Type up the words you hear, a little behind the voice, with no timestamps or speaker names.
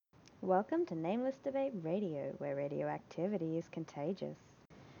Welcome to Nameless Debate Radio, where radioactivity is contagious.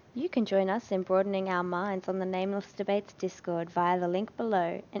 You can join us in broadening our minds on the Nameless Debates Discord via the link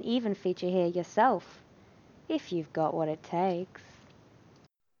below and even feature here yourself, if you've got what it takes.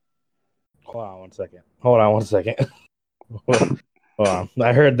 Hold on one second. Hold on.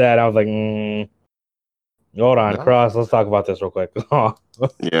 I heard that. I was like, hold on, No? Cross. Let's talk about this real quick.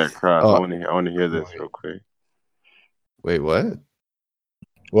 Yeah, Cross. Oh. I want to hear this real quick. Wait, what?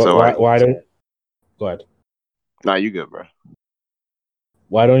 Why don't? Go ahead. Nah, you good, bro.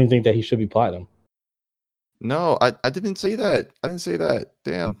 Why don't you think that he should be platinum? No, I didn't say that. I didn't say that.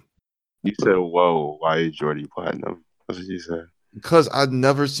 Damn. You said, "Whoa, why is Jordy platinum?" That's what you said. Because I've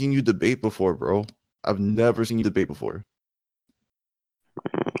never seen you debate before, bro. I've never seen you debate before.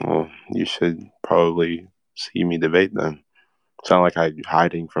 Well, you should probably see me debate then. Sound like I'm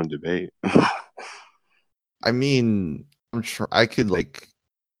hiding from debate. I mean,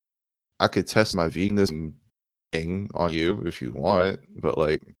 I could test my veganism thing on you if you want,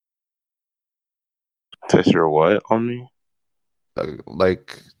 but Test your what on me?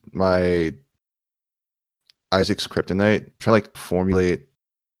 like my Isaac's kryptonite, try to formulate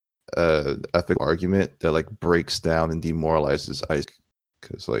a ethical argument that breaks down and demoralizes Isaac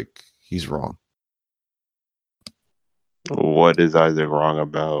because he's wrong. What is Isaac wrong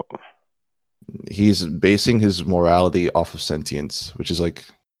about? He's basing his morality off of sentience, which is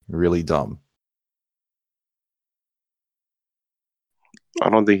really dumb. I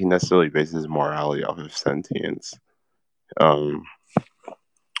don't think he necessarily bases morality off of sentience.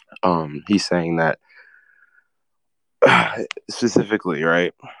 He's saying that specifically,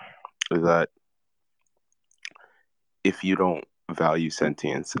 right? Is that if you don't value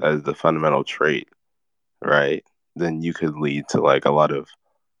sentience as the fundamental trait, right, then you could lead to a lot of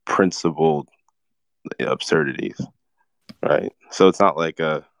principled absurdities, right? So it's not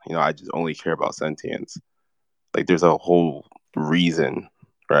I just only care about sentience. There's a whole reason,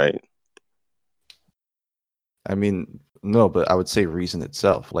 right? I mean, no, but I would say reason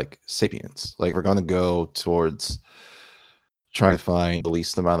itself, sapience. We're going to go towards trying to find the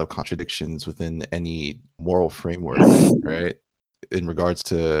least amount of contradictions within any moral framework, right? In regards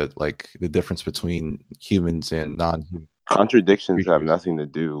to the difference between humans and non-human. Contradictions have nothing to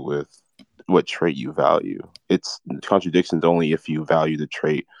do with what trait you value. It's contradictions only if you value the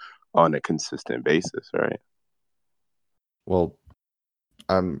trait on a consistent basis, right? Well,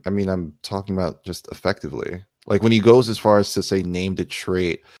 I'm talking about just effectively. When he goes as far as to say name the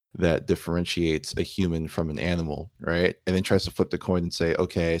trait that differentiates a human from an animal, right? And then tries to flip the coin and say,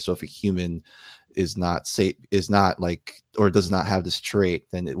 okay, so if a human is not or does not have this trait,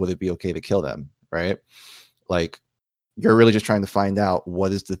 then would it be okay to kill them, right? You're really just trying to find out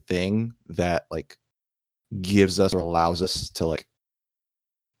what is the thing that gives us or allows us to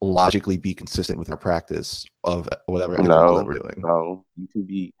logically be consistent with our practice of whatever that we're doing. No, you can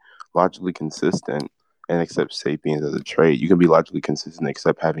be logically consistent and accept sapiens as a trait. You can be logically consistent and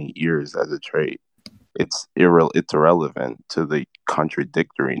accept having ears as a trait. It's irrelevant to the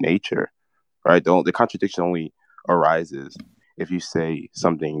contradictory nature, right? The contradiction only arises if you say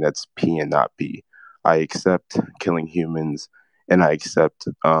something that's P and not P. I accept killing humans and I accept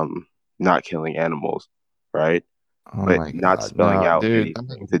not killing animals, right? Oh but my not God. spelling No, out dude,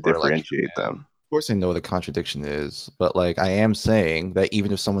 anything to differentiate them. Of course I know what the contradiction is, but I am saying that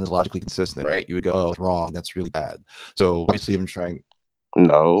even if someone is logically consistent, right, you would go, oh, it's wrong, that's really bad. So obviously I'm trying.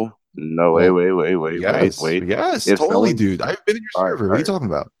 No, Well, wait. Yes, If totally, dude. I've been in your all right, server. What are you talking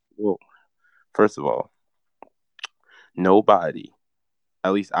about? Well, first of all, nobody,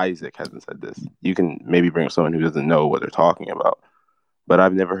 at least Isaac hasn't said this. You can maybe bring up someone who doesn't know what they're talking about, but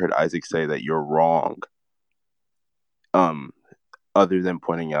I've never heard Isaac say that you're wrong. Other than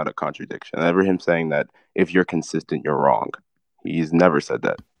pointing out a contradiction, never him saying that if you're consistent, you're wrong. He's never said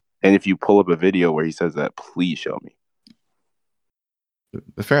that. And if you pull up a video where he says that, please show me.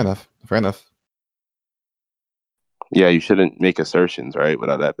 Fair enough. Yeah, you shouldn't make assertions, right,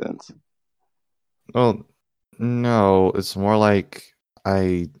 without evidence. Well, no, it's more like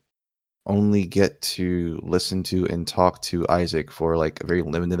I only get to listen to and talk to Isaac for a very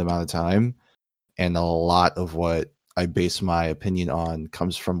limited amount of time, and a lot of what I base my opinion on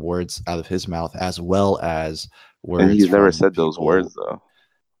comes from words out of his mouth as well as words. And he's never said people. those words though.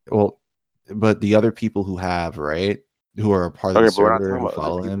 Well, but the other people who have, right, who are a part of the server who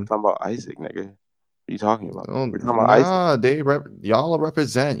follow him. We're talking about Isaac, nigga. What are you talking about? Oh, we're talking about Isaac. Y'all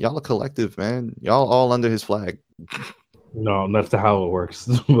represent, y'all a collective, man. Y'all all under his flag. No, that's how it works.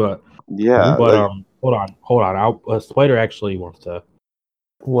 But yeah, but hold on. Spider actually wants to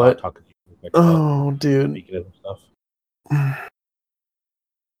talk to you. Oh, dude. Stuff.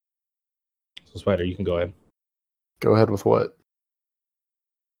 So, Spider, you can go ahead. Go ahead with what?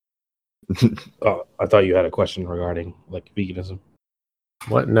 Oh, I thought you had a question regarding like veganism.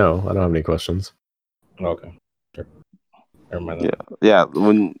 What? No, I don't have any questions. Okay, sure. Never mind that. Yeah.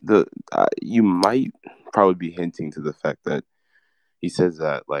 When you might probably be hinting to the fact that he says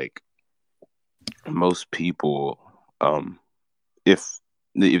that like most people, if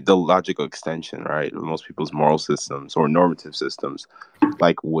the logical extension, right, of most people's moral systems or normative systems,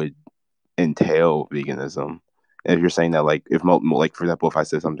 like would entail veganism. And if you're saying that, like, if like for example, if I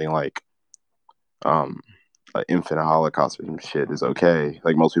said something like, infinite Holocaust or some shit is okay,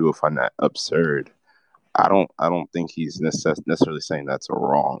 like most people find that absurd. I don't think he's necessarily saying that's a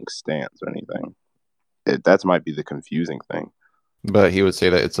wrong stance or anything. That might be the confusing thing. But he would say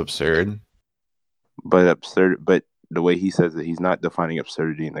that it's absurd. But the way he says it, he's not defining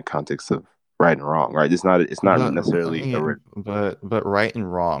absurdity in the context of right and wrong, right? It's not necessarily but right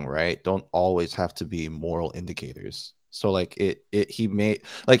and wrong, right, don't always have to be moral indicators. So like he may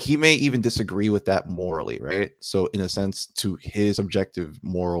even disagree with that morally, right? So in a sense, to his objective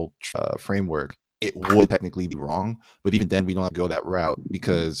moral framework, it would technically be wrong, but even then we don't have to go that route,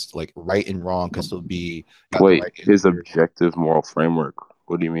 because like right and wrong can still be wait, right his objective moral framework.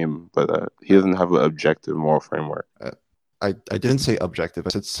 What do you mean by that? He doesn't have an objective moral framework. I didn't say objective, I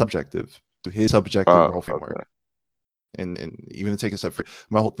said subjective, to his subjective moral framework. Okay. And even to take a step further,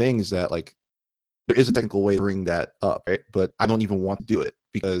 my whole thing is that like there is a technical way to bring that up, right? But I don't even want to do it,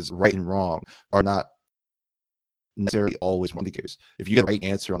 because right and wrong are not necessarily always indicators. If you get the right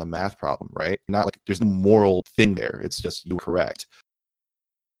answer on a math problem, right, not like there's no moral thing there, it's just you're correct.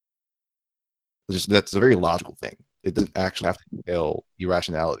 That's a very logical thing. It doesn't actually have to entail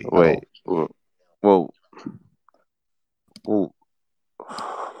irrationality. Wait, well,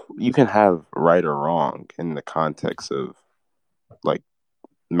 you can have right or wrong in the context of like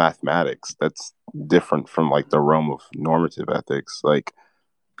mathematics. That's different from like the realm of normative ethics. Like,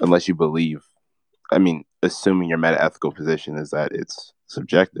 unless you believe, I mean, assuming your meta-ethical position is that it's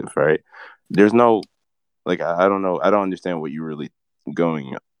subjective, right? There's no, like, I don't know, I don't understand what you're really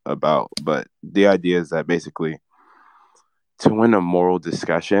going about, but the idea is that basically to win a moral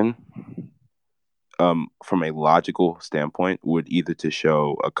discussion, from a logical standpoint, would either to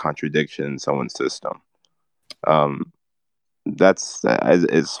show a contradiction in someone's system. That's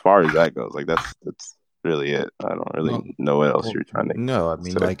as far as that goes. Like that's really it. I don't really know what else you're trying to. No, I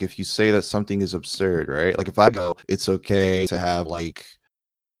mean, say. like if you say that something is absurd, right? Like if I go, it's okay to have like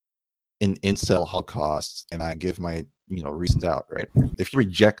an incel Holocaust, and I give my reasons out, right? If you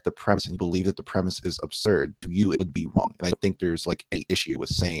reject the premise and you believe that the premise is absurd, to you it would be wrong. And I think there's like an issue with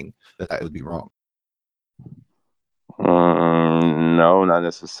saying that would be wrong. No, not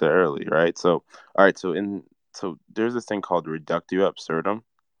necessarily, right? So, all right, so there's this thing called reductio absurdum,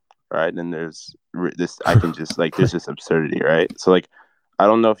 right? And there's this, I can just like, there's this absurdity, right? So like, I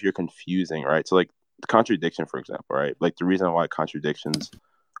don't know if you're confusing, right? So like the contradiction, for example, right? Like the reason why contradictions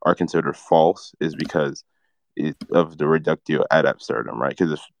are considered false is because of the reductio ad absurdum, right?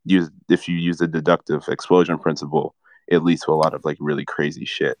 Because if you use the deductive explosion principle, it leads to a lot of like really crazy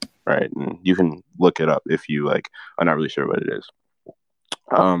shit, right? And you can look it up if you like are not really sure what it is.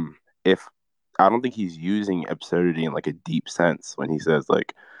 If I don't think he's using absurdity in like a deep sense when he says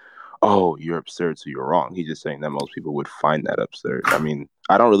like, "Oh, you're absurd, so you're wrong." He's just saying that most people would find that absurd. I mean,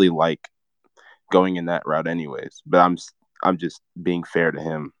 I don't really like going in that route, anyways. But I'm just being fair to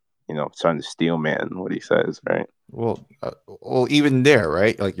him, trying to steel man what he says, right? Well, even there,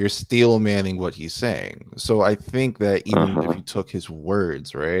 right? Like you're steel manning what he's saying. So I think that even if you took his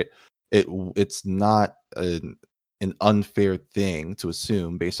words, right, it's not an unfair thing to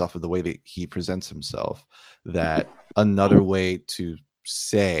assume, based off of the way that he presents himself, that another way to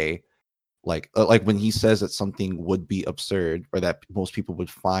say, like when he says that something would be absurd, or that most people would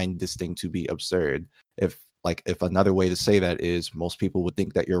find this thing to be absurd, if another way to say that is most people would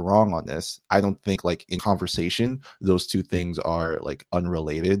think that you're wrong on this, I don't think like in conversation those two things are like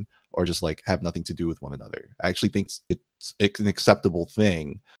unrelated or just like have nothing to do with one another. I actually think it's an acceptable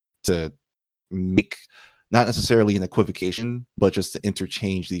thing to make, not necessarily an equivocation, but just to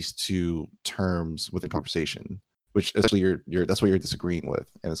interchange these two terms within conversation, which essentially you're that's what you're disagreeing with.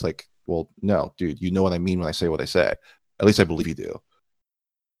 And it's like, well, no, dude, you know what I mean when I say what I say. At least I believe you do.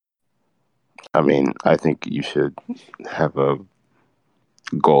 I mean, I think you should have a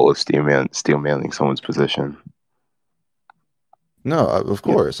goal of steel manning someone's position. No, of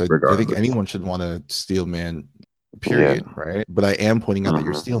course. I think Regardless. anyone should want to steel man, period, right? But I am pointing out that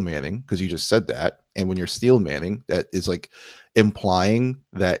you're steel manning because you just said that. And when you're steel manning, that is like implying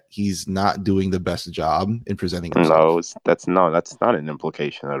that he's not doing the best job in presenting himself. No, that's not an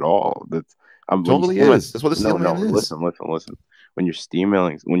implication at all. Totally is. That's what a steel man is. Listen. When you're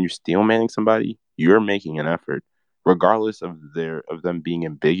steelmanning somebody, you're making an effort, regardless of them being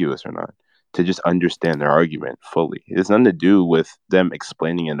ambiguous or not, to just understand their argument fully. It has nothing to do with them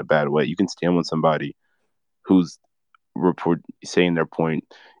explaining it in a bad way. You can steelman somebody who's saying their point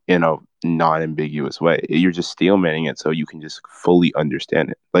in a non-ambiguous way. You're just steelmanning it so you can just fully understand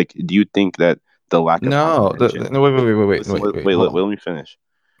it. Like, do you think that the lack of comprehension? No, wait. Let me finish.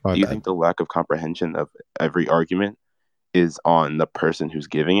 Do you think the lack of comprehension of every argument is on the person who's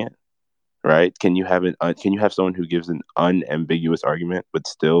giving it? Right? Can you have someone who gives an unambiguous argument, but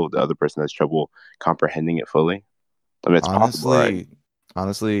still the other person has trouble comprehending it fully? I mean, it's possible, right?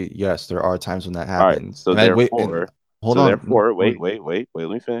 Honestly, yes, there are times when that All right. happens. So therefore, wait. Wait. Let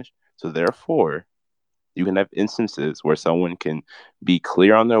me finish. So therefore, you can have instances where someone can be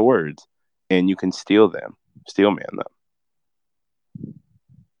clear on their words, and you can steelman them.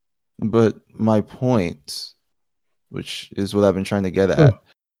 But my point, which is what I've been trying to get at,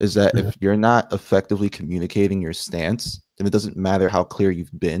 is that if you're not effectively communicating your stance, then it doesn't matter how clear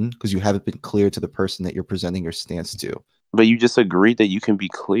you've been, because you haven't been clear to the person that you're presenting your stance to. But you just agreed that you can be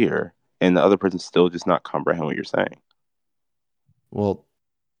clear, and the other person still just not comprehend what you're saying. Well,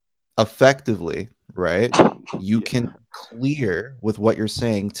 effectively, right? You can clear with what you're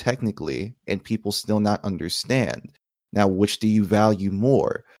saying technically, and people still not understand. Now, which do you value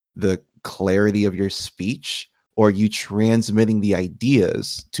more? The clarity of your speech, or you transmitting the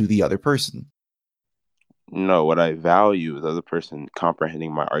ideas to the other person? No, what I value is the other person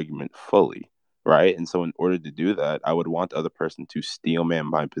comprehending my argument fully, right? And so in order to do that, I would want the other person to steelman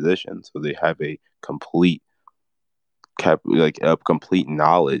my position so they have a complete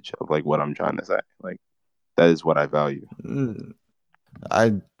knowledge of like what I'm trying to say. Like, that is what I value.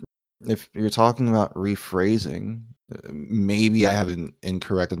 If you're talking about rephrasing, maybe I have an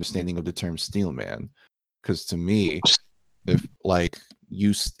incorrect understanding of the term steelman, because to me, if I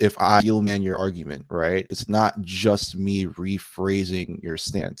steelman your argument, right, it's not just me rephrasing your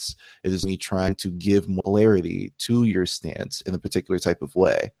stance. It is me trying to give more clarity to your stance in a particular type of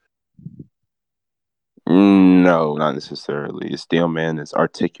way. No, not necessarily. A steelman is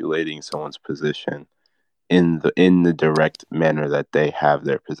articulating someone's position in the direct manner that they have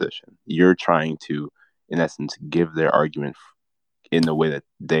their position. You're trying to, in essence, give their argument in the way that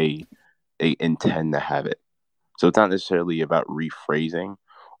they intend to have it. So it's not necessarily about rephrasing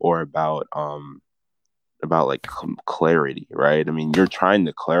or about like clarity, right? I mean, you're trying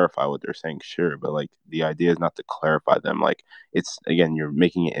to clarify what they're saying, sure, but like the idea is not to clarify them. Like, it's, again, you're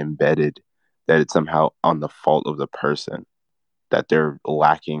making it embedded that it's somehow on the fault of the person, that they're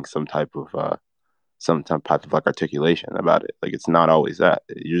lacking some type of like articulation about it. Like, it's not always that.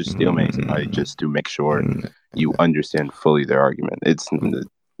 You're just steelmanning somebody just to make sure you understand fully their argument. It's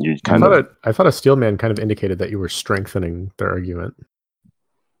you kind of. I thought a steelman kind of indicated that you were strengthening their argument.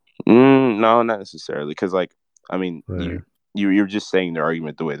 No, not necessarily, because like, I mean, Right. you're just saying their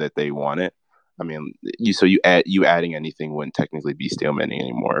argument the way that they want it. I mean, you adding anything wouldn't technically be steelmanning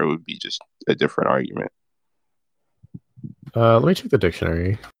anymore. It would be just a different argument. Let me check the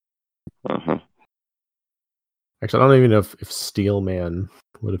dictionary. Uh-huh. Actually, I don't even know if steelman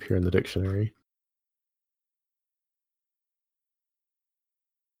would appear in the dictionary.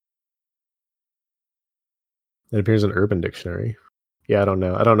 It appears in Urban Dictionary. Yeah, I don't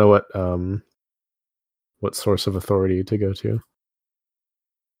know. I don't know what source of authority to go to.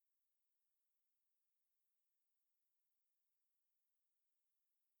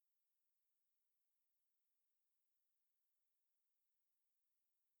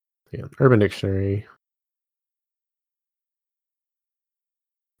 Yeah, Urban Dictionary.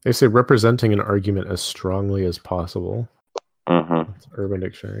 They say representing an argument as strongly as possible. That's Urban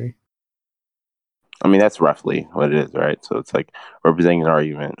Dictionary. I mean, that's roughly what it is, right? So it's like representing an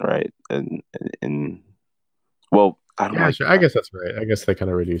argument, right? And well, I don't know. I guess that's right. I guess they kind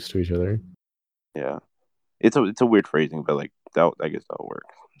of reduce to each other. Yeah, it's a weird phrasing, but like that, I guess that'll work.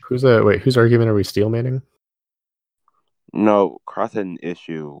 Whose argument are we steelmanning? No, Cross had an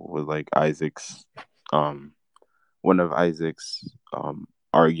issue with like Isaac's, one of Isaac's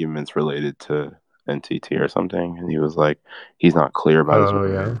arguments related to NTT or something, and he was like, he's not clear about his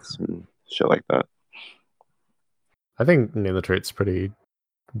words and shit like that. I think NameTheTrait's pretty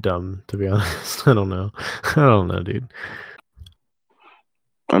dumb, to be honest. I don't know, dude.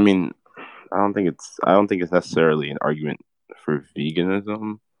 I mean, I don't think it's necessarily an argument for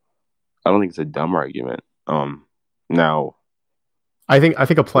veganism. I don't think it's a dumb argument. Now, I think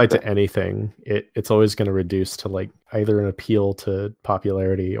applied to anything, it's always going to reduce to like either an appeal to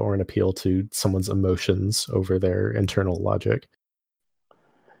popularity or an appeal to someone's emotions over their internal logic.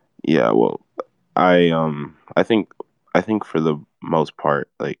 Yeah, well, I think for the most part,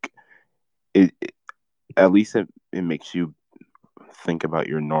 like it at least it makes you think about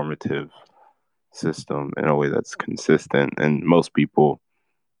your normative system in a way that's consistent, and most people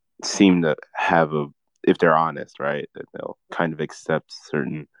seem to have a, if they're honest, right, that they'll kind of accept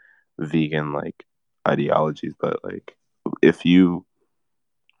certain vegan like ideologies. But like if you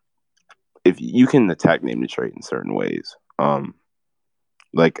if you can attack name the trait in certain ways,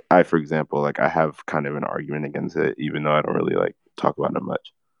 like I, for example, like I have kind of an argument against it, even though I don't really like talk about it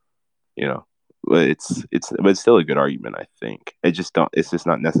much, you know. But but it's still a good argument, I think. It's just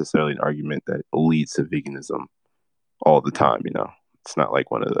not necessarily an argument that leads to veganism all the time, you know. It's not like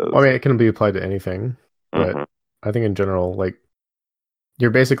one of I those. mean, it can be applied to anything, but Hmm. I think in general, like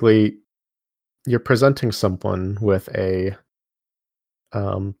you're presenting someone with a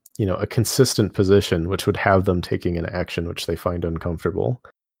consistent position, which would have them taking an action which they find uncomfortable.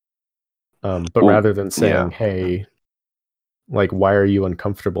 But Well, rather than saying, yeah. "Hey, like, why are you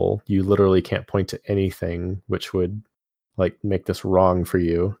uncomfortable?" You literally can't point to anything which would like make this wrong for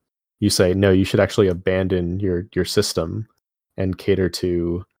you. You say, "No, you should actually abandon your system and cater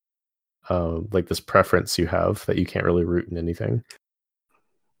to like this preference you have that you can't really root in anything."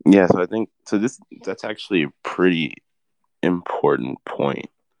 Yeah, so I think so that's actually a pretty important point.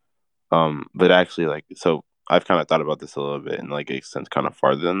 But actually, like, so I've kind of thought about this a little bit and like it extends kind of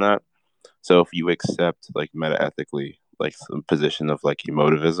farther than that. So if you accept like metaethically like some position of like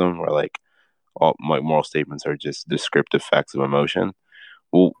emotivism, where like all my moral statements are just descriptive facts of emotion,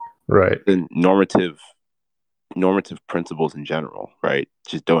 well, Right. then normative principles in general, right,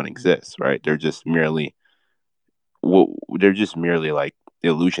 just don't exist, right? Well, they're just merely like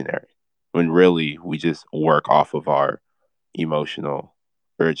illusionary, when really we just work off of our emotional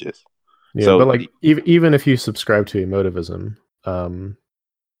urges. Yeah, but So like even if you subscribe to emotivism, um,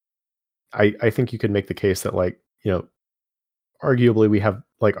 I think you could make the case that like arguably we have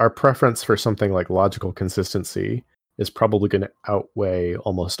like our preference for something like logical consistency is probably going to outweigh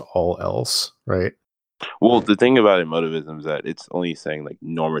almost all else, right? well, the thing about emotivism is that it's only saying like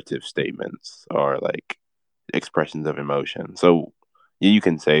normative statements or like expressions of emotion. So you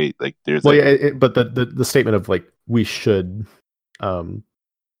can say like there's Well, a yeah, but the statement of like we should, um,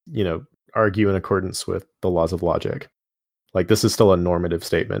 you know, argue in accordance with the laws of logic. Like this is still a normative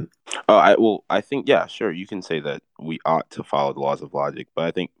statement. I think, yeah, sure, you can say that we ought to follow the laws of logic, but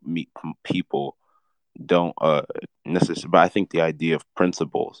I think people don't necessarily. But I think the idea of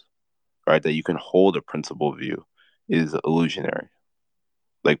principles, right, that you can hold a principle view, is illusionary.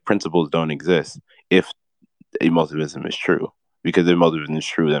 Like principles don't exist if emotivism is true. Because if emotivism is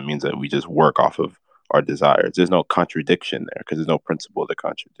true, that means that we just work off of our desires. There's no contradiction there because there's no principle to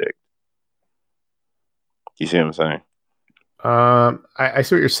contradict. You see what I'm saying? I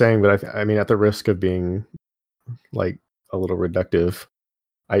see what you're saying, but I mean, at the risk of being like a little reductive,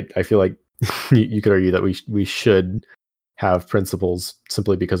 I feel like you could argue that we should have principles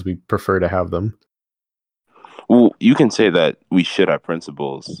simply because we prefer to have them. Well, you can say that we should have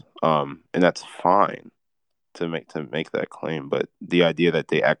principles, and that's fine to make that claim. But the idea that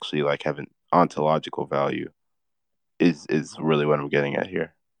they actually like have an ontological value is really what I'm getting at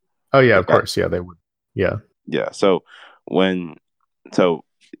here. Oh yeah, Like of course, yeah, they would. Yeah, yeah. When so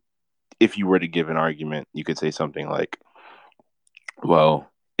if you were to give an argument, you could say something like, well,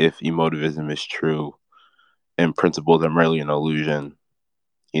 if emotivism is true and principles are merely an illusion,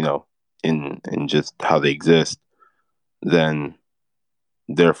 you know, in just how they exist, then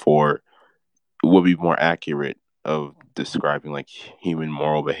therefore it would be more accurate of describing like human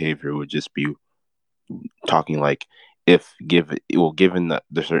moral behavior would just be talking like, if given the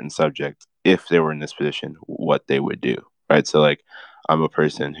certain subject, if they were in this position, what they would do, right? So like I'm a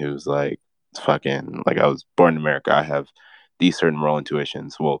person who's like fucking, like I was born in America, I have these certain moral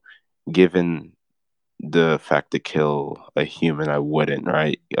intuitions. Well, given the fact to kill a human, I wouldn't,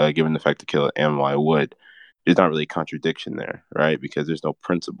 right? Given the fact to kill an animal, I would. There's not really a contradiction there, right? Because there's no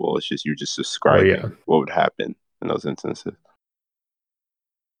principle. It's just you're just oh yeah, describing what would happen in those instances.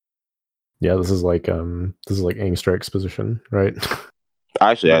 yeah. This is like Angstreik's position, right?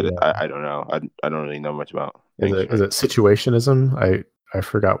 Actually, The, I don't know. I don't really know much about is it Angstrom. situationism? I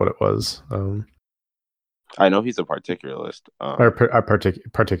forgot what it was. I know he's a particularist.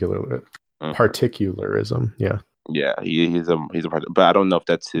 Particular Mhm. particularism. Yeah. Yeah, he's a part, but I don't know if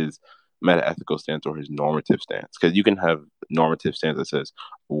that's his meta ethical stance or his normative stance. Because you can have normative stance that says,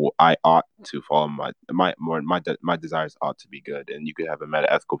 well, I ought to follow my desires ought to be good, and you could have a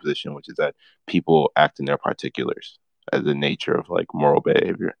meta ethical position, which is that people act in their particulars as the nature of like moral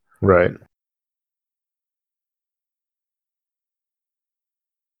behavior. Right.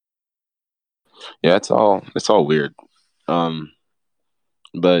 Yeah, it's all weird.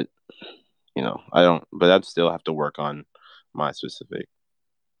 But I don't. But I'd still have to work on my specific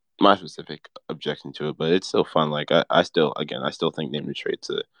objection to it. But it's still fun. Like I still think name the trait's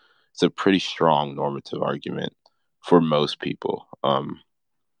it's a pretty strong normative argument for most people. And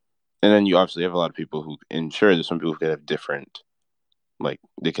then you obviously have a lot of people who, and sure, there's some people who could have different, like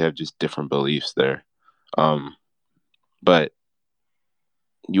they could have just different beliefs there. But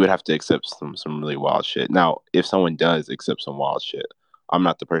you would have to accept some really wild shit. Now, if someone does accept some wild shit, I'm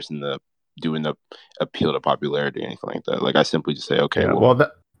not the person to doing the appeal to popularity or anything like that. Like I simply just say, okay, Yeah, well,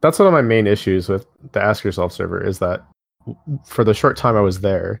 that's one of my main issues with the Ask Yourself server is that for the short time I was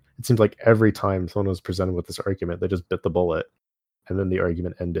there, it seemed like every time someone was presented with this argument, they just bit the bullet, and then the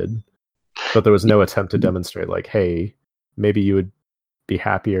argument ended. But there was no attempt to demonstrate, like, hey, maybe you would be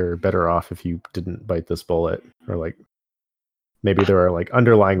happier or better off if you didn't bite this bullet, or like maybe there are like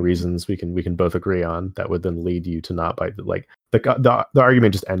underlying reasons we can both agree on that would then lead you to not bite the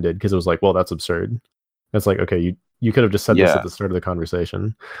argument just ended because it was like, well, that's absurd. It's like, okay, you could have just said this at the start of the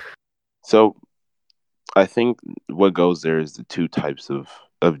conversation. So I think what goes there is the two types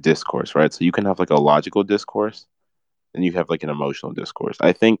of discourse, right? So you can have like a logical discourse and you have like an emotional discourse.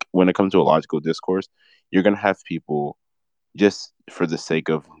 I think when it comes to a logical discourse, you're going to have people just for the sake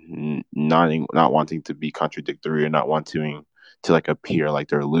of not wanting to be contradictory or not wanting to like appear like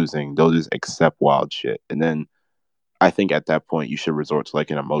they're losing, they'll just accept wild shit. And then I think at that point you should resort to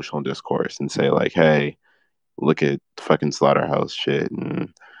like an emotional discourse and say like, hey, look at fucking slaughterhouse shit,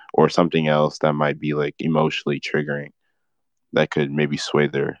 or something else that might be like emotionally triggering that could maybe sway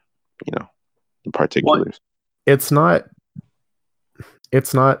their, the particulars. Well, it's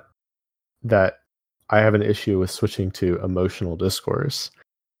not that I have an issue with switching to emotional discourse.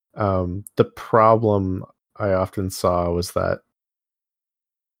 The problem I often saw was that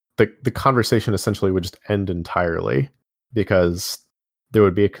the conversation essentially would just end entirely because there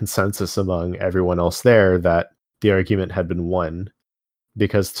would be a consensus among everyone else there that the argument had been won,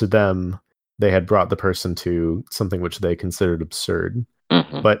 because to them they had brought the person to something which they considered absurd,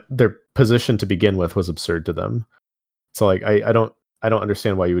 but their position to begin with was absurd to them. So like I don't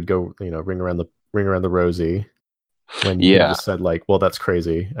understand why you would go ring around the rosy when you could have just said like, well, that's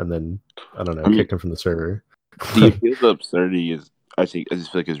crazy, and then I don't know, kicked him from the server. The appeal to absurdity is, I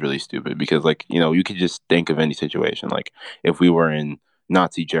just feel like is really stupid because like you could just think of any situation, like if we were in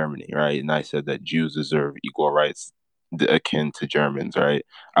Nazi Germany, right, and I said that Jews deserve equal rights akin to Germans, right,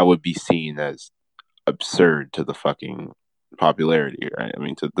 I would be seen as absurd to the fucking popularity, right? I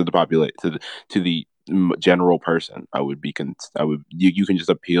mean, to the populate to the general person, I would be you can just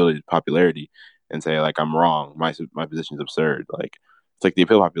appeal to popularity and say like I'm wrong, my position is absurd. Like it's like the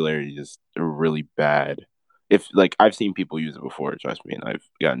appeal to popularity is really bad. If like I've seen people use it before, trust me, and I've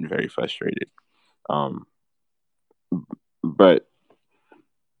gotten very frustrated. But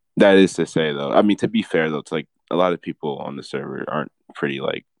that is to say, though, I mean, to be fair, though, it's like a lot of people on the server aren't pretty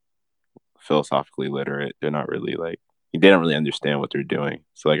like philosophically literate. They're not really like, they don't really understand what they're doing.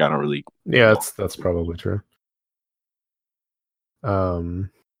 So like I don't really. Yeah, that's probably true.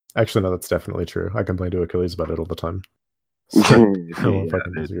 Actually, no, that's definitely true. I complain to Achilles about it all the time. So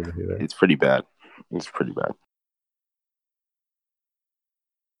it's pretty bad. It's pretty bad.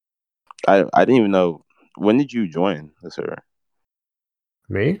 I didn't even know. When did you join the server?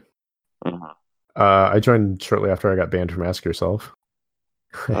 Me? I joined shortly after I got banned from Ask Yourself.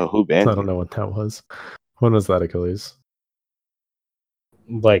 Oh, who banned you? I don't know what that was. When was that, Achilles?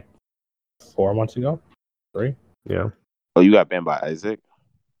 Like 4 months ago? 3? Yeah. Oh, you got banned by Isaac?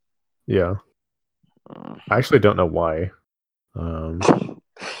 Yeah. I actually don't know why.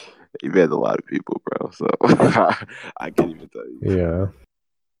 You banned a lot of people, bro. So I can't even tell you. Yeah.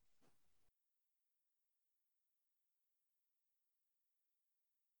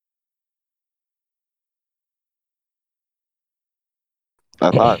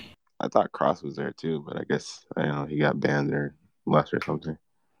 I thought Cross was there too, but I guess I don't know, he got banned or left or something.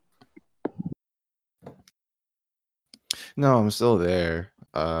 No, I'm still there.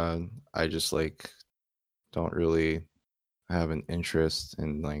 I just like don't really have an interest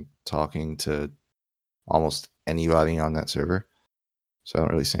in like talking to almost anybody on that server, so I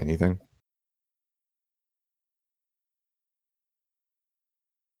don't really say anything.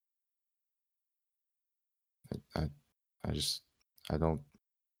 I don't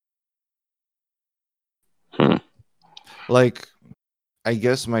like. I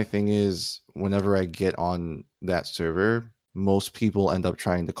guess my thing is whenever I get on that server, most people end up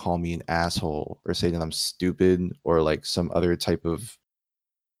trying to call me an asshole or say that I'm stupid or like some other type of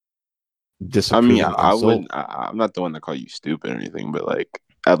disapproving insult. I'm not the one that call you stupid or anything, but like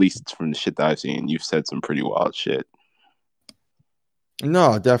at least from the shit that I've seen, you've said some pretty wild shit.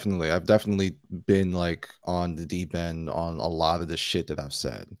 No, definitely. I've definitely been like on the deep end on a lot of the shit that I've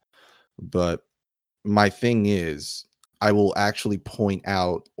said. But my thing is, I will actually point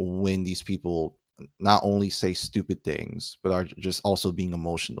out when these people not only say stupid things, but are just also being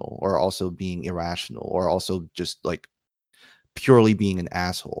emotional or also being irrational or also just like purely being an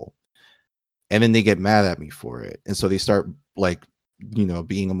asshole. And then they get mad at me for it. And so they start like,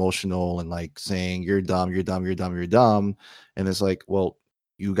 being emotional and like saying, you're dumb, you're dumb, you're dumb, you're dumb. And it's like, well,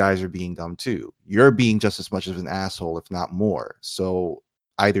 you guys are being dumb too. You're being just as much of an asshole, if not more. So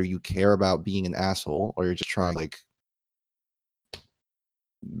either you care about being an asshole or you're just trying to like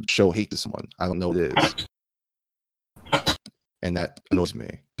show hate to someone. I don't know what it is. And that annoys me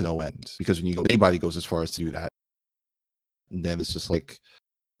to no end. Because when anybody goes as far as to do that, then it's just like,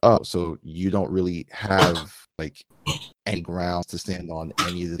 oh, so you don't really have like any grounds to stand on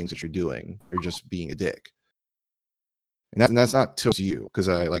any of the things that you're doing. You're just being a dick. And that's not to you, because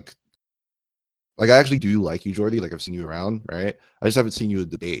I actually do like you, Jordy. Like I've seen you around, right? I just haven't seen you in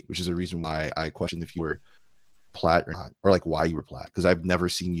debate, which is a reason why I questioned if you were plat or not, or like why you were plat, because I've never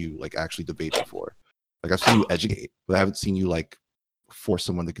seen you like actually debate before. Like I've seen you educate, but I haven't seen you like force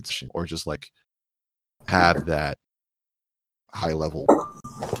someone to consider or just like have that high level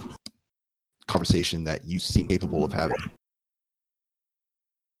conversation that you seem capable of having.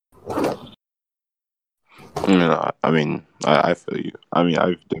 I feel you. I mean,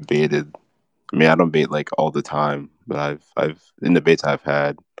 I've debated. I mean, I don't debate like all the time, but I've in debates I've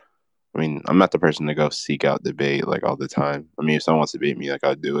had. I mean, I'm not the person to go seek out debate like all the time. I mean, if someone wants to debate me, like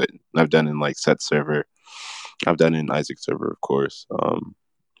I'll do it. I've done it in like Seth's server. I've done it in Isaac's server, of course.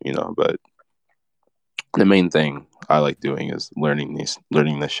 But the main thing I like doing is learning this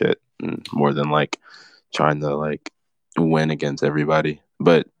shit, and more than like trying to like win against everybody.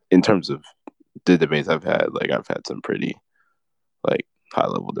 But in terms of the debates I've had, like I've had some pretty like high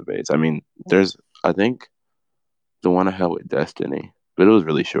level debates. I mean, I think the one I had with Destiny, but it was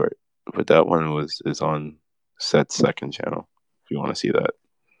really short. But that one is on Seth's second channel. If you want to see that,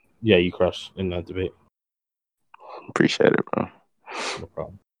 Yeah, you crushed in that debate. appreciate it, bro. No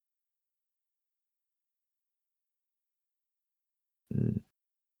problem.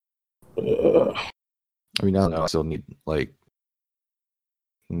 I mean, I don't know. I still need like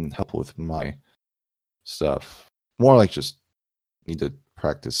help with my stuff. More like just need to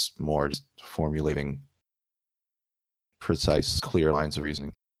practice more, just formulating precise, clear lines of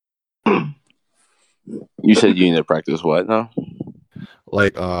reasoning. You said you need to practice what now?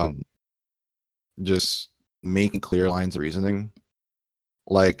 Like, just making clear lines of reasoning.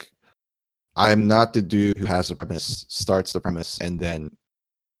 Like, I'm not the dude who has a premise, starts the premise, and then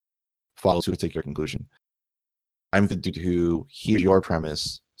follows to a particular conclusion. I'm the dude who hears your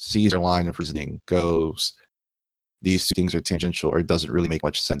premise, sees your line of reasoning, goes, these two things are tangential or it doesn't really make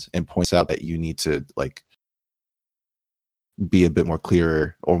much sense, and points out that you need to like be a bit more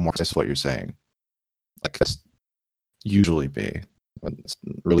clearer or more precise what you're saying. Like that's usually me. It's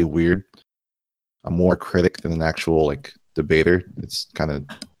really weird. I'm more a critic than an actual like debater. It's kind of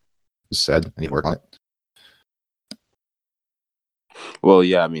said. I need to work on it. Well,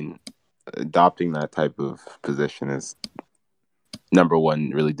 yeah, I mean, adopting that type of position is number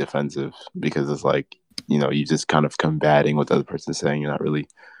one really defensive, because it's like, you just kind of combating what the other person's saying. You're not really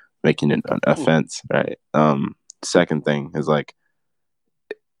making an offense, right? Second thing is like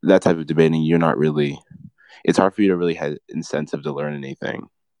that type of debating, you're not really. It's hard for you to really have incentive to learn anything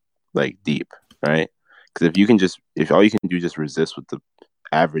like deep, right? Because if all you can do is just resist what the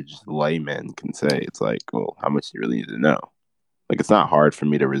average layman can say, it's like, well, how much do you really need to know? Like, it's not hard for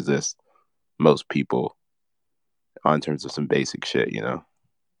me to resist most people on terms of some basic shit, Well,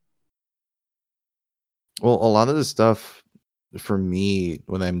 a lot of the stuff for me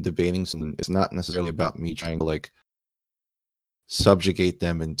when I'm debating something, it's not necessarily about me trying to like subjugate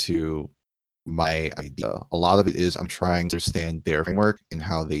them into my idea. A lot of it is I'm trying to understand their framework and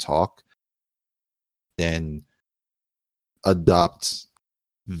how they talk, then adopt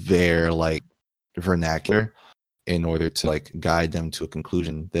their like vernacular in order to like guide them to a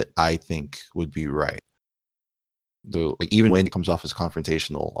conclusion that I think would be right. Though, like, even when it comes off as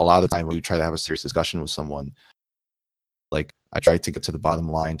confrontational, a lot of the time when we try to have a serious discussion with someone, like I try to get to the bottom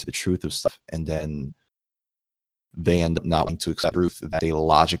line, to the truth of stuff, and then they end up not wanting to accept truth that they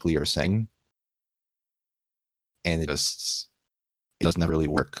logically are saying, and it doesn't really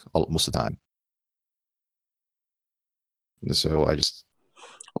work most of the time. So I just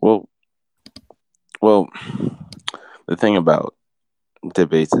well, the thing about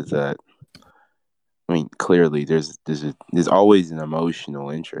debates is that I mean, clearly, there's always an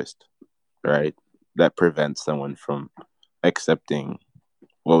emotional interest, right? That prevents someone from accepting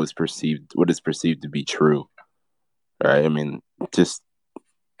what is perceived to be true, right? I mean,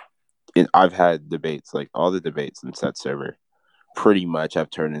 I've had debates, like all the debates in set server, pretty much have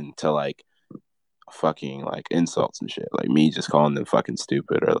turned into like fucking like insults and shit, like me just calling them fucking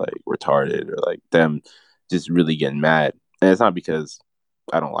stupid or like retarded or like them just really getting mad. And it's not because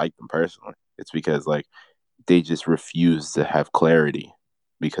I don't like them personally. It's because like they just refuse to have clarity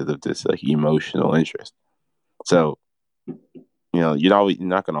because of this like emotional interest. So, you're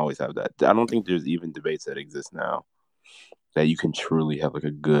not gonna always have that. I don't think there's even debates that exist now that you can truly have like a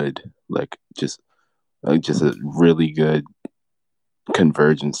good, just a really good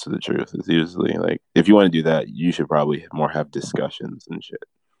convergence to the truth. It's usually like, if you want to do that, you should probably more have discussions and shit.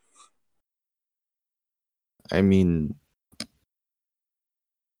 I mean,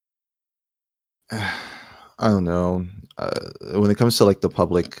 I don't know. When it comes to like the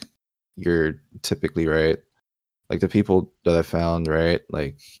public, you're typically right. Like the people that I found, right?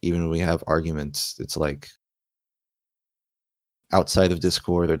 Like even when we have arguments, it's like outside of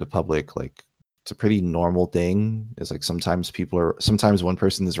Discord or the public, like it's a pretty normal thing. It's like sometimes one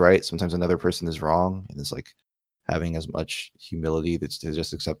person is right, sometimes another person is wrong, and it's like having as much humility to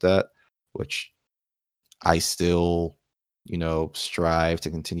just accept that, which I still, strive to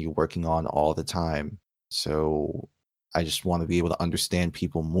continue working on all the time. So I just want to be able to understand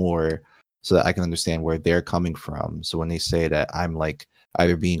people more so that I can understand where they're coming from. So when they say that I'm like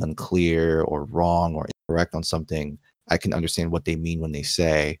either being unclear or wrong or incorrect on something, I can understand what they mean when they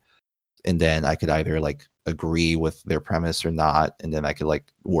say, and then I could either like agree with their premise or not, and then I could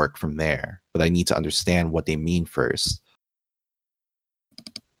like work from there. But I need to understand what they mean first.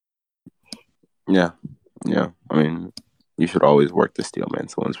 Yeah. I mean, you should always work to steel man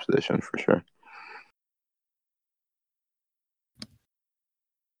someone's position for sure.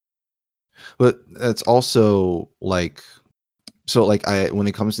 But that's also like, so like when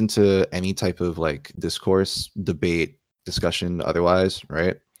it comes into any type of like discourse, debate, discussion, otherwise,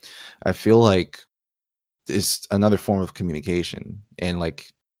 right? I feel like it's another form of communication, and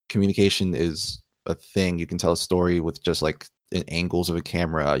like communication is a thing. You can tell a story with just like in angles of a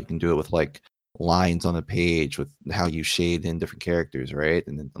camera. You can do it with like lines on a page, with how you shade in different characters, right?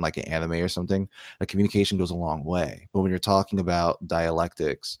 And then like an anime or something, like communication goes a long way. But when you're talking about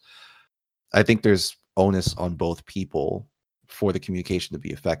dialectics, I think there's onus on both people for the communication to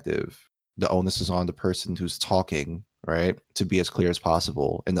be effective. The onus is on the person who's talking, right, to be as clear as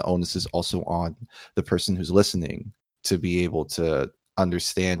possible. And the onus is also on the person who's listening to be able to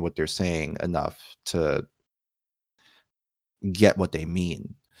understand what they're saying enough to get what they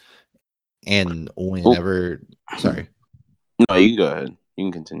mean. And whenever, sorry. No, you can go ahead. You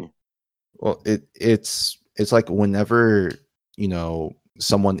can continue. Well, it's like whenever,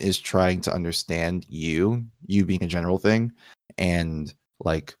 someone is trying to understand you being a general thing, and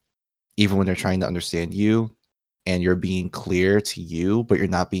like even when they're trying to understand you and you're being clear to you but you're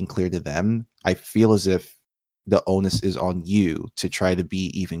not being clear to them, I feel as if the onus is on you to try to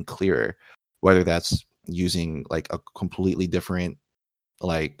be even clearer, whether that's using like a completely different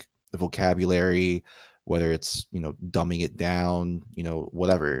like vocabulary, whether it's dumbing it down,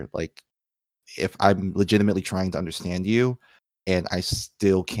 whatever. Like if I'm legitimately trying to understand you and I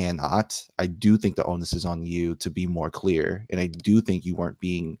still cannot, I do think the onus is on you to be more clear. And I do think you weren't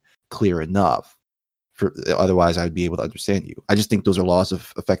being clear enough. Otherwise, I'd be able to understand you. I just think those are laws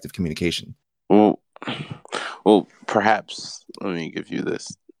of effective communication. Well, perhaps let me give you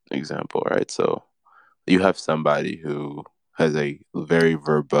this example, right? So you have somebody who has a very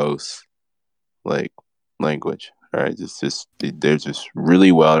verbose like language, right? They're just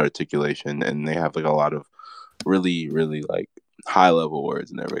really well articulation, and they have like a lot of really, really like high level words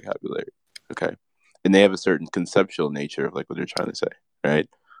in their vocabulary. Okay. And they have a certain conceptual nature of like what they're trying to say, right?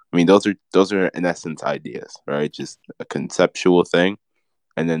 I mean, those are in essence ideas, right? Just a conceptual thing,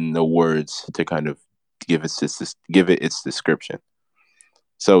 and then the words to kind of give it its description.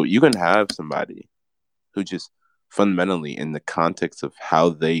 So you can have somebody who just fundamentally, in the context of how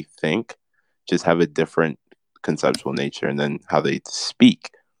they think, just have a different conceptual nature, and then how they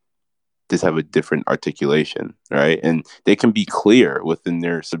speak just have a different articulation, right? And they can be clear within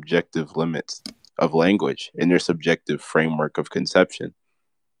their subjective limits of language, in their subjective framework of conception,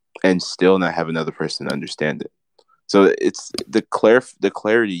 and still not have another person understand it. So it's the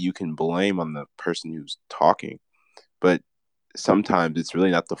clarity you can blame on the person who's talking, but sometimes it's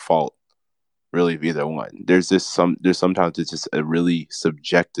really not the fault, really, of either one. There's sometimes it's just a really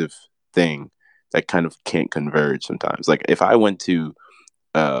subjective thing that kind of can't converge sometimes. Like if I went to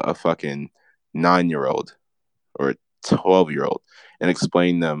a fucking 9-year-old or a 12-year-old and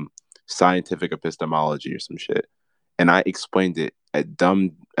explain them scientific epistemology or some shit, and I explained it as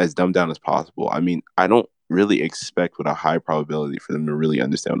dumbed down as possible, I mean, I don't really expect with a high probability for them to really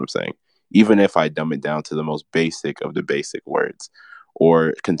understand what I'm saying, even if I dumb it down to the most basic of the basic words,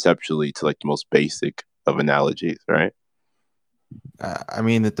 or conceptually to like the most basic of analogies, right? I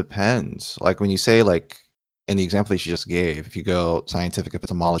mean, it depends. Like when you say like in the example that you just gave, if you go scientific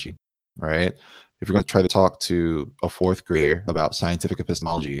epistemology, right? If you're going to try to talk to a fourth grader about scientific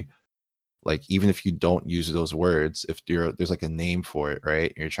epistemology, like even if you don't use those words, if there's like a name for it,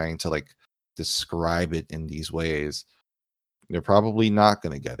 right? You're trying to like describe it in these ways, they're probably not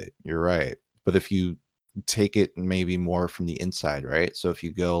going to get it. You're right. But if you take it maybe more from the inside, right? So if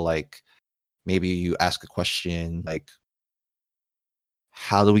you go like maybe you ask a question like,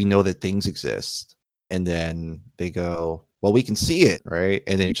 how do we know that things exist? And then they go, well, we can see it, right?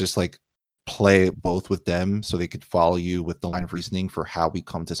 And then you just like play both with them so they could follow you with the line of reasoning for how we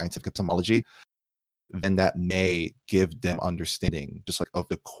come to scientific epistemology. Then that may give them understanding just like of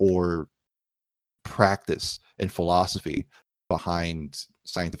the core practice and philosophy behind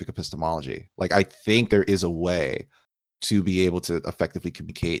scientific epistemology. Like I think there is a way to be able to effectively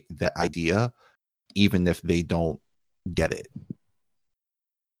communicate that idea even if they don't get it.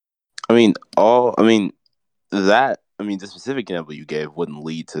 I mean, the specific example you gave wouldn't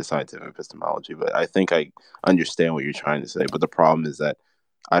lead to scientific epistemology, but I think I understand what you're trying to say. But the problem is that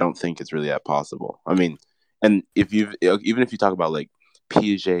I don't think it's really that possible. I mean, and even if you talk about like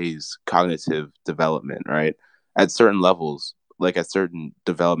Piaget's cognitive development, right? At certain levels, like at certain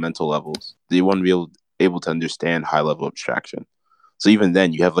developmental levels, you want to be able to understand high level abstraction. So even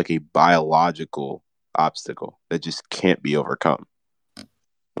then, you have like a biological obstacle that just can't be overcome,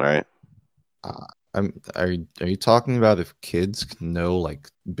 right? Uh, are you talking about if kids can know like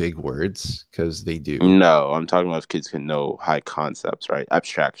big words? Because they do. No, I'm talking about if kids can know high concepts, right?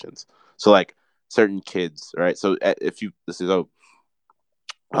 Abstractions. So like certain kids, right? So if you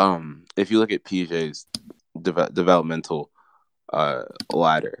look at Piaget's developmental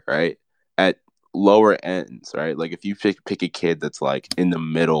ladder, right? At lower ends, right? Like if you pick a kid that's like in the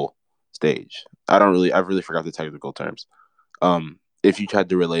middle stage, I've really forgot the technical terms. If you tried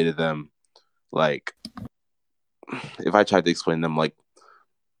to relate to them, like if I tried to explain them like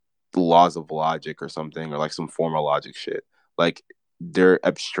the laws of logic or something, or like some formal logic shit, like their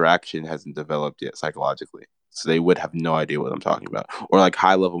abstraction hasn't developed yet psychologically, so they would have no idea what I'm talking about. Or like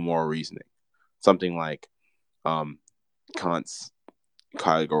high level moral reasoning, something like um Kant's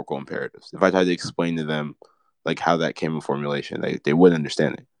categorical imperatives. If I tried to explain to them like how that came in formulation, they wouldn't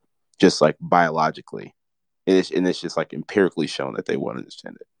understand it. Just like biologically, and it's just like empirically shown that they won't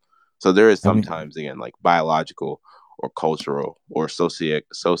understand it. So there is I mean, sometimes, again, like biological or cultural or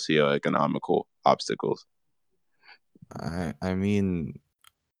socioeconomical obstacles. I mean,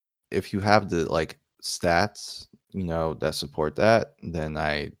 if you have the like stats, you know, that support that, then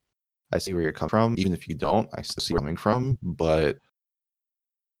I see where you're coming from. Even if you don't, I still see where you're coming from. But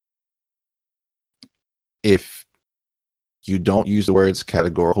if you don't use the words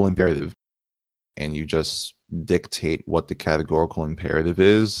categorical imperative and you just dictate what the categorical imperative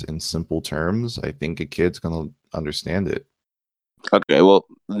is in simple terms, I think a kid's gonna understand it. Okay, well,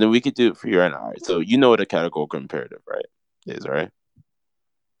 then we could do it for you right now. All right, so you know what a categorical imperative, right, is, right?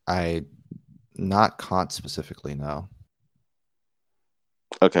 I not Kant specifically, no.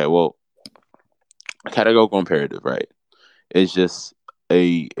 Okay, well, a categorical imperative, right, is just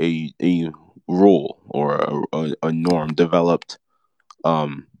a rule or a norm developed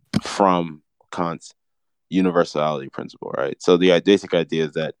from Kant's universality principle, right? So the basic idea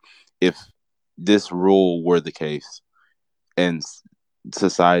is that if this rule were the case and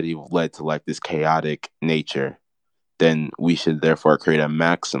society led to like this chaotic nature, then we should therefore create a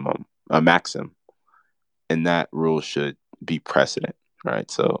maxim, and that rule should be precedent,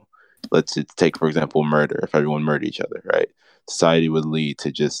 right? So let's take, for example, murder. If everyone murdered each other, right, society would lead to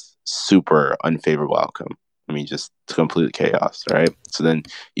just super unfavorable outcome. I mean, just complete chaos, right? So then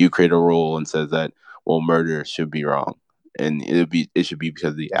you create a rule and says that, well, murder should be wrong, and it should be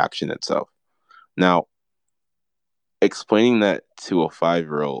because of the action itself. Now, explaining that to a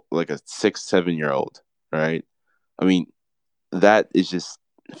 5-year-old, like a 6, 7-year-old, right? I mean, that is just,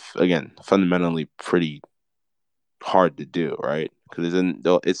 again, fundamentally pretty hard to do, right? Because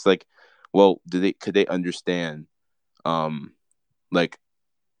it's like, well, could they understand, um, like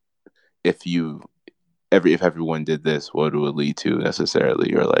if if everyone did this, what it would lead to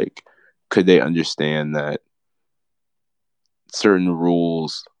necessarily, or like, could they understand that certain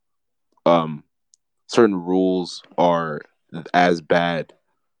rules, um, certain rules are as bad,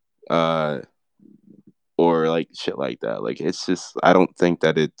 uh, or like shit like that. Like it's just I don't think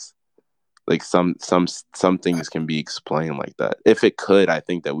that it's like some things can be explained like that. If it could, I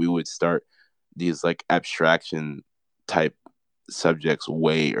think that we would start these like abstraction type subjects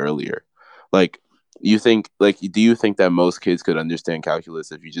way earlier. Like you think like do you think that most kids could understand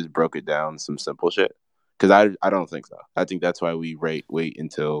calculus if you just broke it down some simple shit? Because I don't think so. I think that's why we wait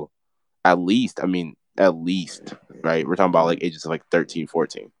until at least right. We're talking about like ages of like 13,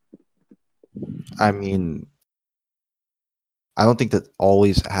 14. I mean, I don't think that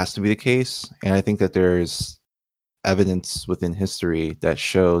always has to be the case, and I think that there's evidence within history that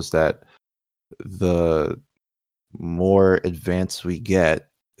shows that the more advanced we get,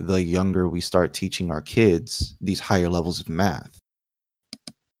 the younger we start teaching our kids these higher levels of math.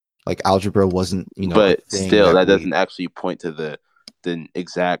 Like algebra wasn't, But a thing still, that that we. doesn't actually point to the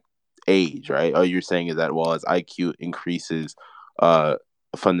exact age, right? All you're saying is that well, as IQ increases, uh,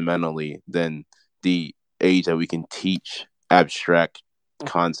 fundamentally, then the age that we can teach abstract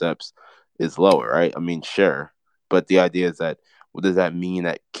concepts is lower, right? I mean, sure, but the idea is that what does that mean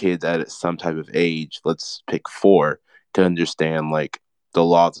that kids at some type of age, let's pick 4, can understand like the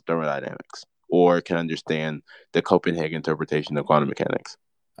laws of thermodynamics or can understand the Copenhagen interpretation of quantum mechanics?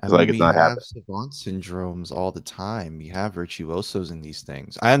 I It's like mean, it's we not have happening. savant syndromes all the time. We have virtuosos in these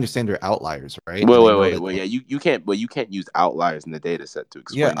things. I understand they're outliers, right? Wait, And I wait, know wait, that. wait. Yeah, you can't, but you can't use outliers in the data set to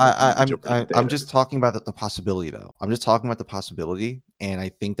Yeah, explain the interpreting the I'm data. just talking about the possibility, though. I'm just talking about the possibility, and I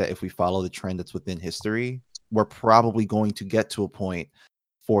think that if we follow the trend that's within history, we're probably going to get to a point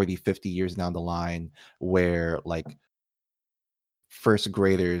 40, 50 years down the line where like first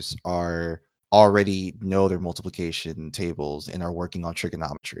graders are already know their multiplication tables and are working on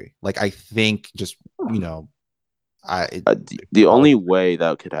trigonometry. Like I think just, I it, The all only way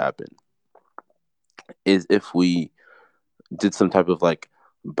that could happen is if we did some type of like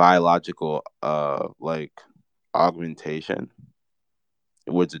biological like augmentation,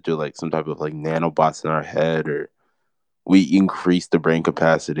 were to do like some type of like nanobots in our head, or we increase the brain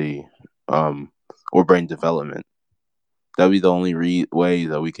capacity, or brain development. That'd be the only way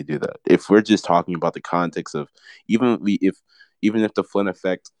that we could do that. If we're just talking about the context of even if the Flynn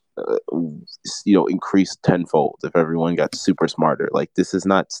effect, increased tenfold, if everyone got super smarter, like this is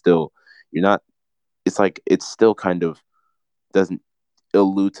not still, you're not. It's like it's still kind of doesn't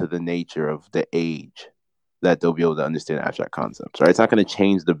allude to the nature of the age that they'll be able to understand abstract concepts. Right? It's not going to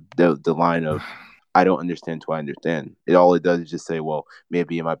change the line of I don't understand to I understand. All it does is just say, well,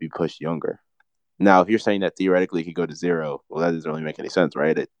 maybe it might be pushed younger. Now, if you're saying that theoretically it could go to 0, well, that doesn't really make any sense,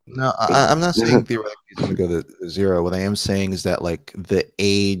 right? No, I'm not saying theoretically it's going to go to 0. What I am saying is that like the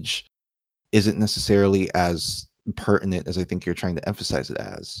age isn't necessarily as pertinent as I think you're trying to emphasize it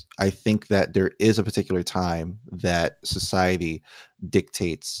as. I think that there is a particular time that society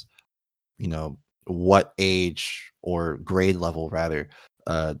dictates, what age or grade level rather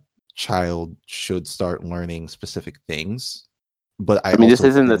a child should start learning specific things. But I I mean, this also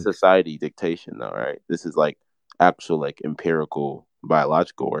isn't the think, society dictation, though, right? This is like actual, like empirical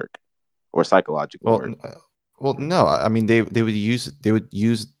biological work or psychological well, work. well, no, I mean they would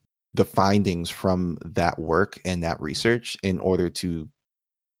use the findings from that work and that research in order to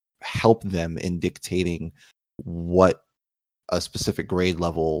help them in dictating what a specific grade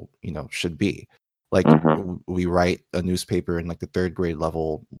level, should be. Like Mm-hmm. we write a newspaper in like the 3rd grade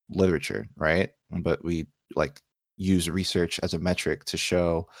level literature, right? But we like use research as a metric to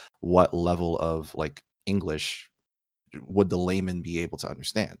show what level of like English would the layman be able to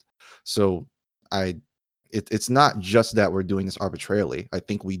understand. So I it's not just that we're doing this arbitrarily. I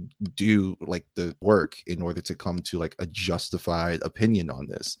think we do like the work in order to come to like a justified opinion on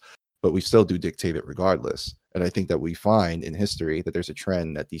this, but we still do dictate it regardless. And I think that we find in history that there's a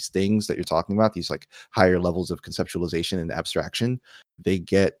trend that these things that you're talking about, these like higher levels of conceptualization and abstraction, they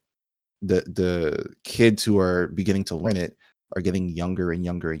get the kids who are beginning to learn it are getting younger and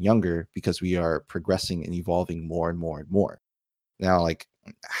younger and younger because we are progressing and evolving more and more and more. Now, like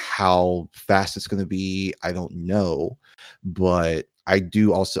how fast it's going to be, I don't know, but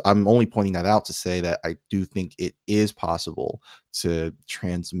I'm only pointing that out to say that I do think it is possible to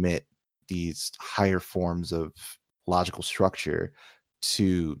transmit these higher forms of logical structure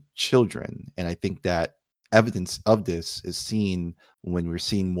to children. And I think that evidence of this is seen when we're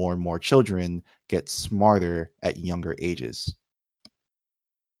seeing more and more children get smarter at younger ages.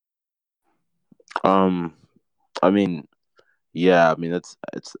 I mean, yeah, I mean it's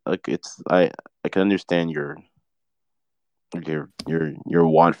like I can understand your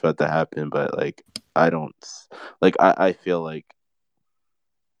want for that to happen, but like I don't like I feel like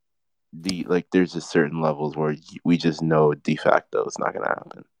there's just certain levels where we just know de facto it's not gonna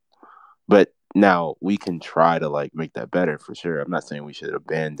happen. But now we can try to like make that better for sure. I'm not saying we should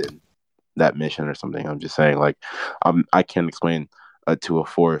abandon that mission or something. I'm just saying like I can't explain to a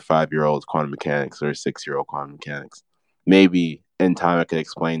 4 or 5 year old quantum mechanics or a 6 year old quantum mechanics. Maybe in time I could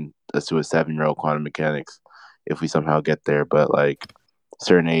explain us to a 7 year old quantum mechanics if we somehow get there. But like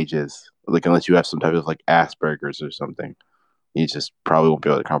certain ages, like unless you have some type of like Asperger's or something, you just probably won't be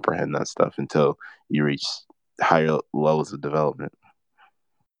able to comprehend that stuff until you reach higher levels of development.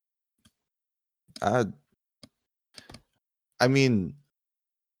 I mean,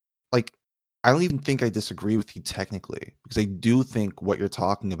 like, I don't even think I disagree with you technically, because I do think what you're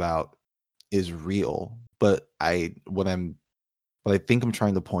talking about is real. But what I think I'm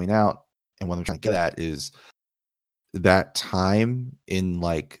trying to point out and what I'm trying to get at is that time in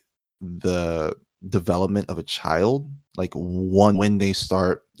like the development of a child, like when they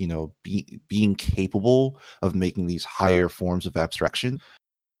start, being capable of making these higher forms of abstraction.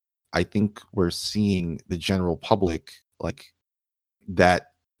 I think we're seeing the general public like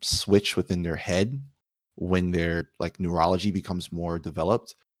that switch within their head when their like neurology becomes more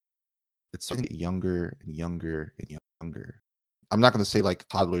developed. It's starting to get younger and younger and younger. I'm not going to say like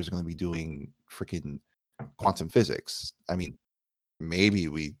toddlers are going to be doing freaking quantum physics. I mean, maybe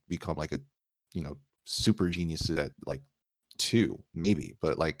we become like a, super genius at like 2, maybe,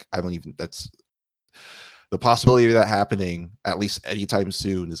 but like I don't even. That's the possibility of that happening at least anytime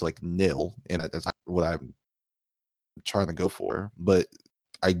soon is like nil, and that's not what I'm trying to go for. But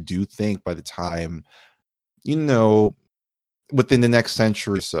I do think by the time, within the next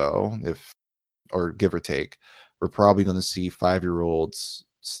century or so, or give or take, we're probably going to see 5-year-olds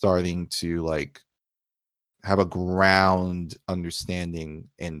starting to like have a ground understanding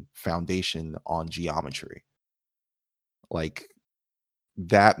and foundation on geometry. Like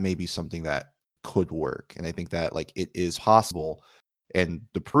that may be something that could work. And I think that like it is possible. And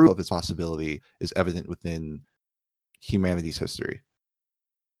the proof of its possibility is evident within humanity's history.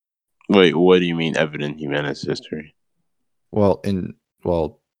 Wait, what do you mean evident humanity's history? Well,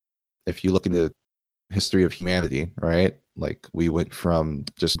 if you look into history of humanity, right? Like we went from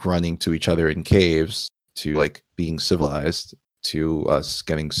just running to each other in caves to like being civilized, to us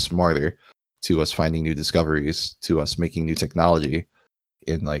getting smarter, to us finding new discoveries, to us making new technology.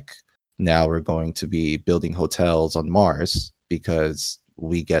 And like now we're going to be building hotels on Mars because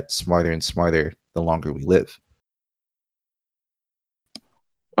we get smarter and smarter the longer we live.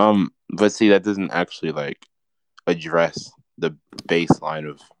 But see, that doesn't actually like address the baseline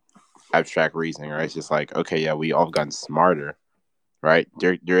of abstract reasoning, right? It's just like, okay, yeah, we all gotten smarter, right?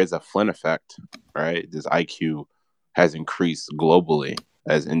 There is a Flynn effect, right? This IQ has increased globally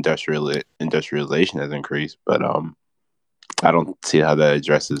as industrialization has increased, but I don't see how that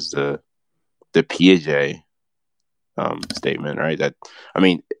addresses the Piaget statement, right? That I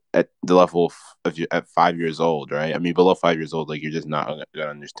mean, at the level of you at 5 years old, right? I mean, below 5 years old, like you're just not gonna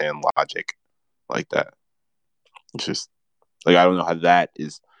understand logic like that. It's just like I don't know how that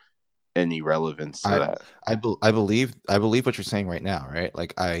is any relevance to that. I believe what you're saying right now, right?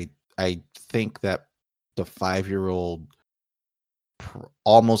 Like I think that the 5-year-old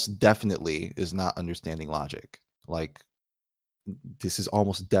almost definitely is not understanding logic. Like this is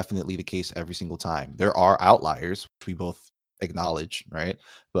almost definitely the case every single time. There are outliers, which we both acknowledge, right?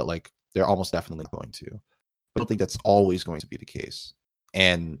 But like they're almost definitely going to. I don't think that's always going to be the case.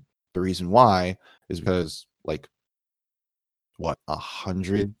 And the reason why is because like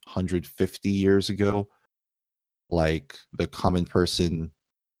 150 years ago, like the common person,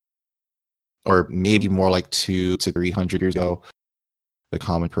 or maybe more like 200 to 300 years ago, the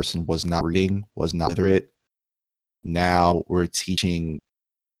common person was not reading, was not literate. Now we're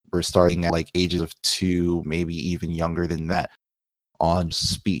starting at like ages of 2, maybe even younger than that, on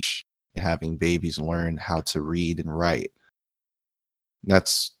speech, having babies learn how to read and write.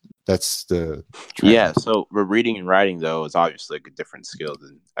 That's the trend. Yeah, so but reading and writing though is obviously like a different skill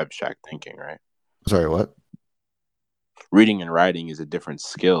than abstract thinking, right? Sorry, what? Reading and writing is a different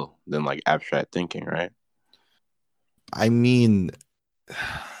skill than like abstract thinking, right? I mean,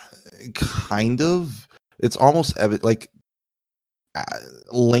 kind of. It's almost like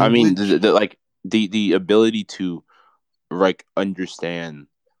language. I mean, the ability to like understand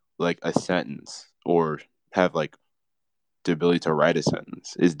like a sentence or have like the ability to write a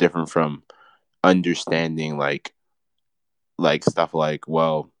sentence is different from understanding like stuff like,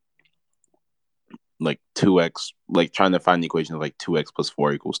 well, like 2x, like trying to find the equation of like 2x plus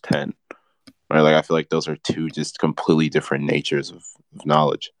 4 equals 10, right? Like I feel like those are two just completely different natures of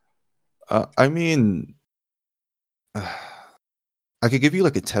knowledge. I mean, I could give you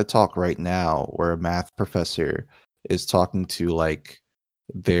like a TED talk right now where a math professor is talking to like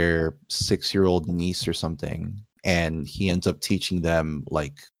their 6-year-old niece or something, and he ends up teaching them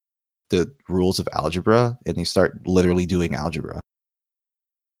like the rules of algebra, and they start literally doing algebra.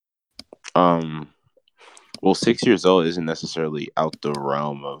 Well, 6 years old isn't necessarily out the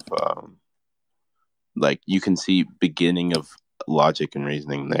realm of like you can see beginning of logic and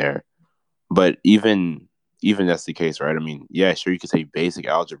reasoning there, but even that's the case, right? I mean, yeah, sure, you could say basic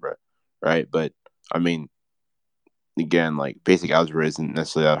algebra, right? But I mean, again, like basic algebra isn't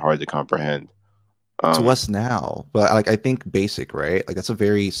necessarily that hard to comprehend. To us now, but like I think basic, right? Like that's a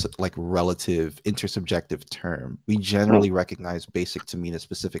very like relative intersubjective term. We generally recognize basic to mean a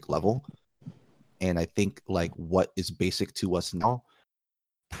specific level, and I think like what is basic to us now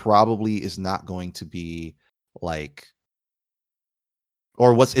probably is not going to be like,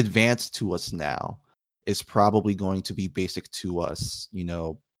 or what's advanced to us now is probably going to be basic to us,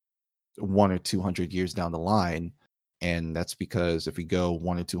 1 or 200 years down the line. And that's because if we go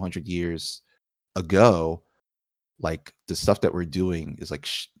 1 or 200 years ago, like the stuff that we're doing is like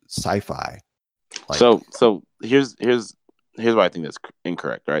sci-fi. Like, so here's why I think that's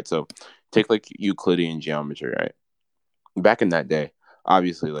incorrect, right? So take like Euclidean geometry, right? Back in that day,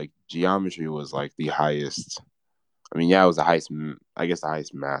 obviously, like geometry was like the highest. I mean, yeah, it was the highest. I guess the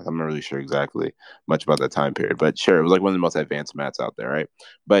highest math. I'm not really sure exactly much about that time period, but sure, it was like one of the most advanced maths out there, right?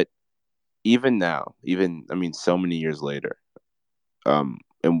 But even now, I mean, so many years later, and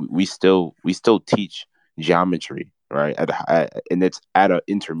we still teach geometry, right? And it's at an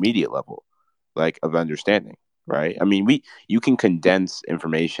intermediate level, like of understanding, right? I mean, you can condense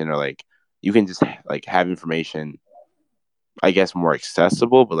information, or like you can just like have information, I guess, more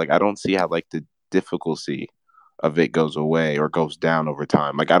accessible, but like I don't see how like the difficulty of it goes away or goes down over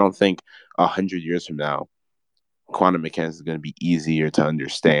time. Like I don't think 100 years from now, quantum mechanics is going to be easier to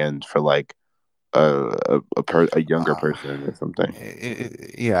understand for like a younger person or something.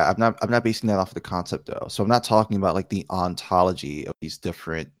 Yeah, I'm not basing that off of the concept though. So I'm not talking about like the ontology of these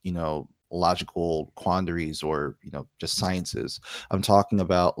different, logical quandaries or, just sciences. I'm talking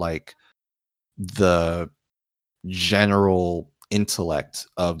about like the general intellect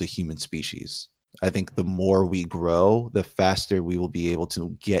of the human species. I think the more we grow, the faster we will be able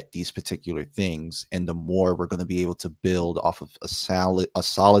to get these particular things, and the more we're going to be able to build off of a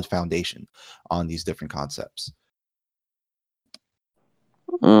solid foundation on these different concepts.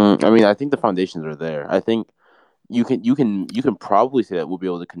 I mean, I think the foundations are there. I think you can probably say that we'll be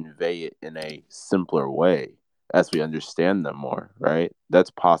able to convey it in a simpler way as we understand them more, right? That's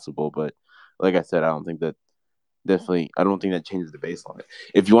possible, but like I said, I don't think that changes the baseline.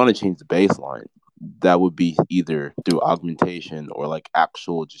 If you want to change the baseline, that would be either through augmentation or like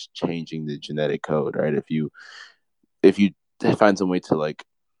actual just changing the genetic code, right? If you find some way to like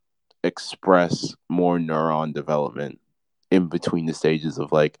express more neuron development in between the stages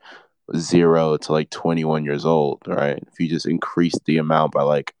of like 0 to like 21 years old, right? If you just increase the amount by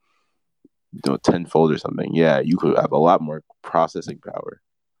like tenfold or something, yeah, you could have a lot more processing power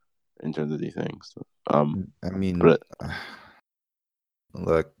in terms of these things. I mean, but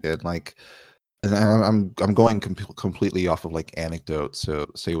look, and I'm going completely off of like anecdotes, so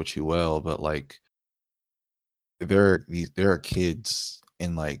say what you will, but like there are kids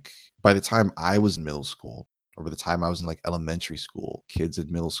in like, by the time I was in middle school, or by the time I was in like elementary school, kids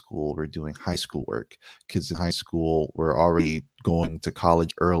in middle school were doing high school work. Kids in high school were already going to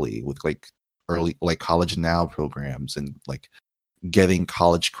college early with like early like college now programs, and like getting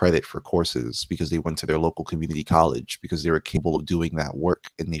college credit for courses because they went to their local community college because they were capable of doing that work,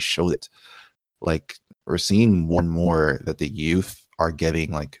 and they showed it. Like we're seeing more and more that the youth are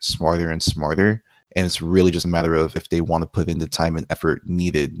getting like smarter and smarter, and it's really just a matter of if they want to put in the time and effort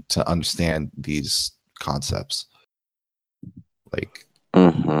needed to understand these concepts. Like,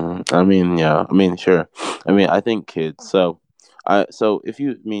 I mean, yeah, I mean, sure. I mean, I think kids. So if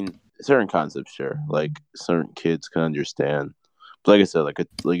you mean certain concepts, sure, like certain kids can understand. But like I said,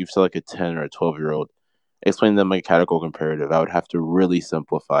 like you said, like a 10 or a 12-year-old, explain them like a categorical comparative, I would have to really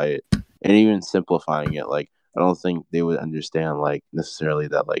simplify it, and even simplifying it, like I don't think they would understand like necessarily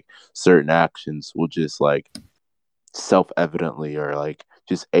that like certain actions will just like self-evidently or like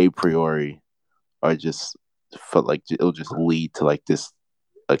just a priori or just for like it'll just lead to like this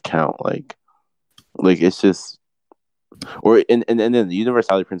account, like it's just, or and then the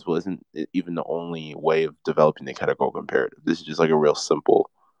universality principle isn't even the only way of developing the categorical comparative. This is just like a real simple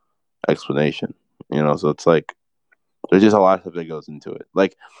explanation, so it's like there's just a lot of stuff that goes into it.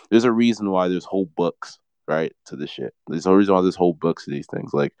 Like there's a reason why there's whole books, right, to this shit. There's a reason why there's whole books to these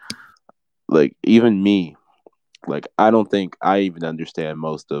things. Like even me, like I don't think I even understand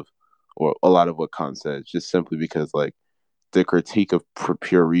most of or a lot of what Kant says, just simply because like the critique of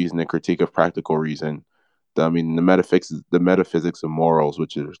pure reason, the critique of practical reason. The metaphysics of morals,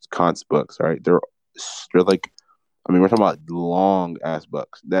 which is Kant's books, right? They're like, I mean, we're talking about long ass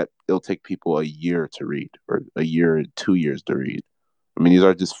books that it'll take people a year to read, or a year, 2 years to read. I mean, these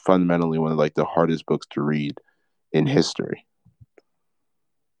are just fundamentally one of like the hardest books to read in history.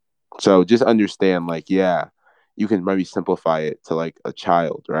 So just understand, like, yeah, you can maybe simplify it to like a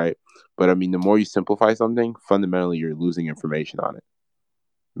child, right? But I mean, the more you simplify something, fundamentally, you're losing information on it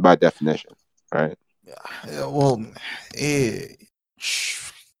by definition, right? Well,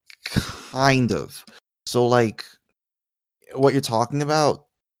 kind of. So, like, what you're talking about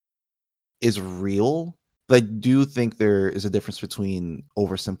is real, but I do think there is a difference between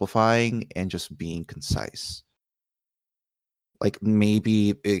oversimplifying and just being concise. Like,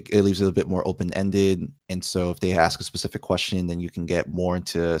 maybe it leaves it a bit more open-ended, and so if they ask a specific question, then you can get more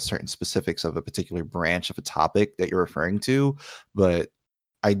into certain specifics of a particular branch of a topic that you're referring to. But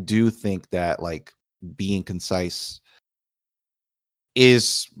I do think that, like, being concise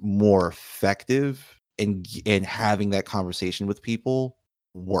is more effective, and having that conversation with people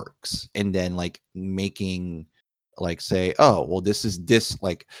works. And then, like, making, like, say, oh, well, this is this,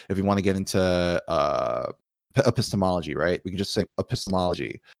 like, if you want to get into epistemology, right, we can just say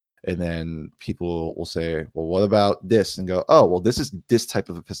epistemology, and then people will say, well, what about this, and go, oh, well, this is this type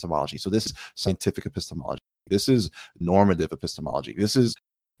of epistemology, so this is scientific epistemology, this is normative epistemology, this is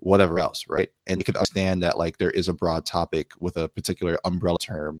whatever else, right? And you can understand that, like, there is a broad topic with a particular umbrella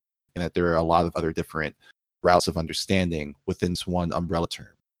term, and that there are a lot of other different routes of understanding within this one umbrella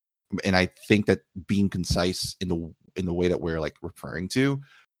term. And I think that being concise in the way that we're, like, referring to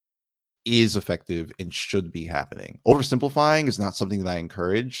is effective and should be happening. Oversimplifying is not something that I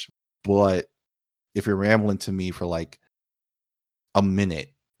encourage, but if you're rambling to me for like a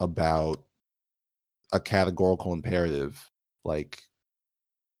minute about a categorical imperative, like,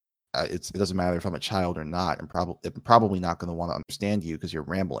 it doesn't matter if I'm a child or not. I'm probably not going to want to understand you because you're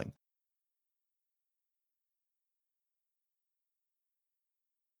rambling.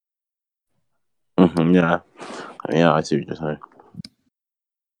 Yeah, I see what you're saying.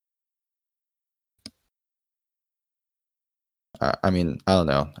 I mean, I don't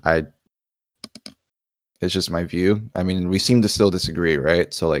know. It's just my view. I mean, we seem to still disagree,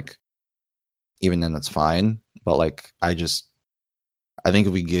 right? So, like, even then, that's fine. But, like, I think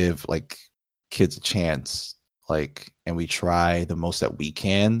if we give, like, kids a chance, like, and we try the most that we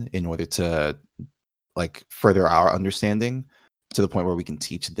can in order to, like, further our understanding to the point where we can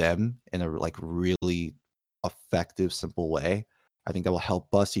teach them in a, like, really effective, simple way, I think that will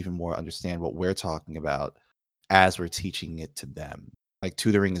help us even more understand what we're talking about as we're teaching it to them. Like,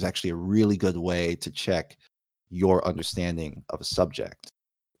 tutoring is actually a really good way to check your understanding of a subject.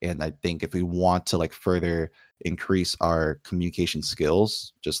 And I think if we want to, like, further increase our communication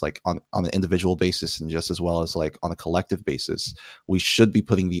skills, just like on an individual basis and just as well as like on a collective basis, we should be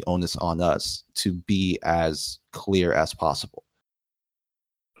putting the onus on us to be as clear as possible.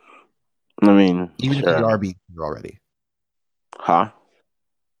 I mean, Even sure. if we are being clear already. Huh?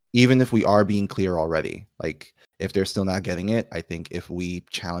 Even if we are being clear already, like, if they're still not getting it, I think if we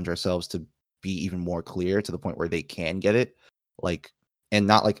challenge ourselves to be even more clear to the point where they can get it, like, and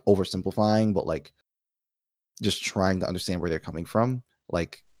not like oversimplifying, but like just trying to understand where they're coming from,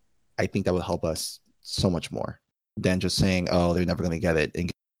 like, I think that would help us so much more than just saying, oh, they're never going to get it,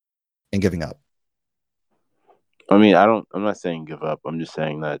 and giving up. I mean, I'm not saying give up. I'm just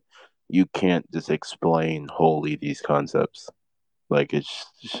saying that you can't just explain wholly these concepts. Like, it's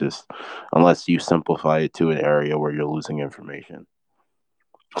just, unless you simplify it to an area where you're losing information.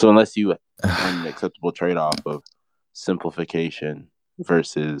 So unless you find an acceptable trade-off of simplification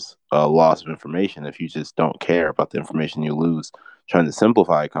versus a loss of information, if you just don't care about the information you lose trying to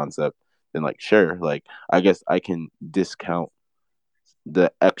simplify a concept, then, like, sure, like, I guess I can discount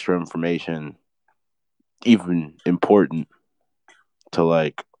the extra information, even important to,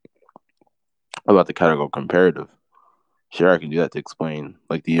 like, about the categorical comparative. Sure, I can do that to explain,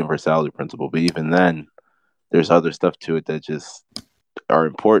 like, the universality principle, but even then, there's other stuff to it that just are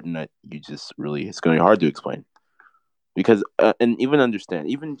important that you just really, it's going to be hard to explain. Because, and even understand,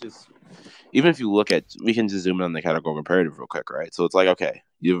 even if you look at, we can just zoom in on the categorical comparative real quick, right? So it's like, okay,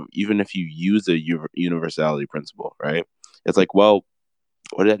 even if you use the universality principle, right? It's like, well,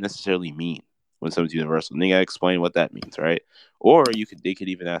 what does that necessarily mean when something's universal? And they gotta explain what that means, right? Or they could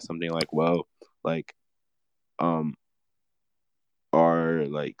even ask something like, well, like, are,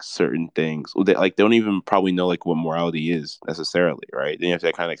 like, certain things, they, like, don't even probably know, like, what morality is necessarily, right? Then you have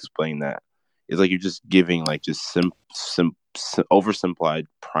to kind of explain that. It's like you're just giving, like, just oversimplified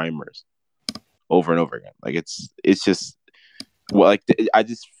primers over and over again. Like, it's just, Well, like I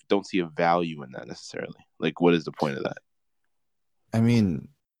just don't see a value in that necessarily. Like, what is the point of that? I mean,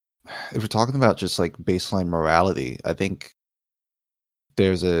 if we're talking about just like baseline morality, I think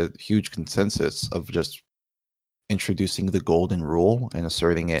there's a huge consensus of just introducing the golden rule and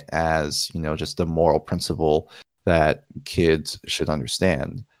asserting it as, just a moral principle that kids should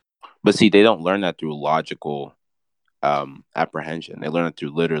understand. But see, they don't learn that through logical apprehension. They learn it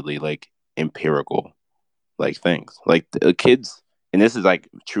through literally like empirical like things. Like the kids, and this is like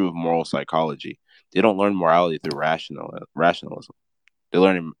true of moral psychology. They don't learn morality through rationalism. They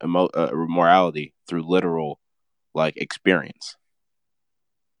learn morality through literal like experience.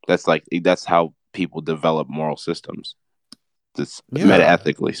 That's how people develop moral systems. Just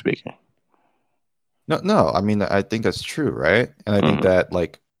metaethically speaking. No. I mean, I think that's true, right? And I think that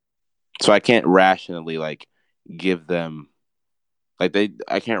like, so I can't rationally like give them like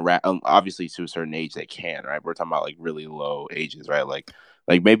I can't obviously to a certain age they can, right? We're talking about like really low ages, right? Like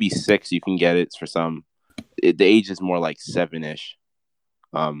maybe 6 you can get it for some. The age is more like 7-ish.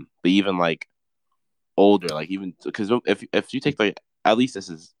 But even like older, like even because if you take like at least this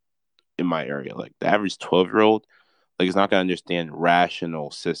is in my area, like the average 12-year-old, like is not gonna understand rational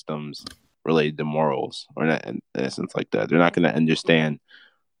systems related to morals or in essence like that. They're not gonna understand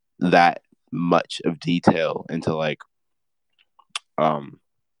that much of detail into like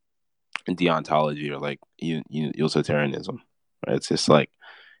deontology or like utilitarianism. Right? It's just like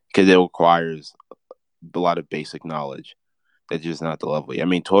because it requires a lot of basic knowledge that's just not the level. I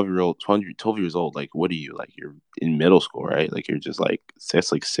mean, 12 years old, like what are you like? You're in middle school, right? Like you're just like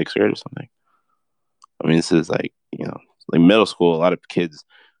that's like 6th grade or something. I mean, this is like like middle school. A lot of kids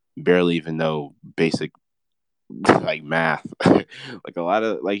barely even know basic like math. Like a lot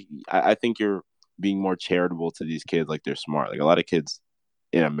of like I think you're being more charitable to these kids. Like they're smart. Like a lot of kids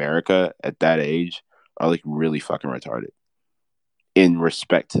in America at that age are like really fucking retarded in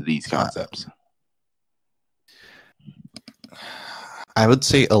respect to these concepts. I would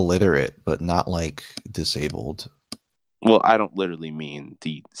say illiterate, but not like disabled. Well, I don't literally mean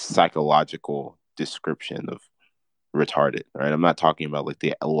the psychological description of retarded, right? I'm not talking about like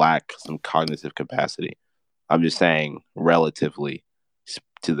they lack some cognitive capacity. I'm just saying relatively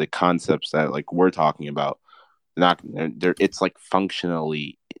to the concepts that like we're talking about, they're it's like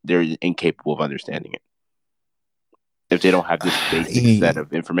functionally they're incapable of understanding it if they don't have this basic set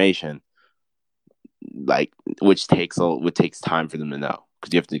of information, like which takes time for them to know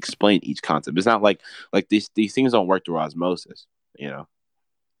because you have to explain each concept. It's not like these things don't work through osmosis, they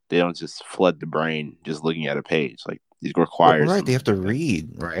don't just flood the brain just looking at a page. Like it requires right. They have to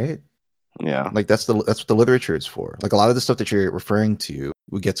read, right? Yeah, like that's what the literature is for. Like a lot of the stuff that you're referring to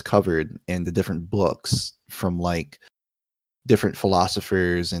gets covered in the different books from like different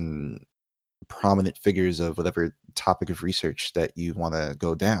philosophers and prominent figures of whatever topic of research that you want to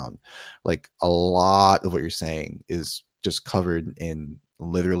go down. Like a lot of what you're saying is just covered in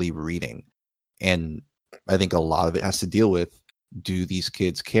literally reading. And I think a lot of it has to deal with, do these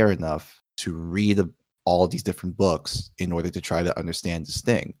kids care enough to read all these different books in order to try to understand this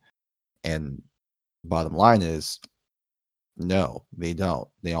thing? And bottom line is, no, they don't.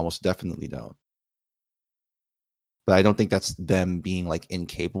 They almost definitely don't. But I don't think that's them being like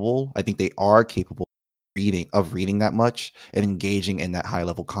incapable. I think they are capable of reading that much and engaging in that high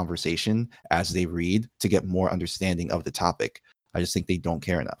level conversation as they read to get more understanding of the topic. I just think they don't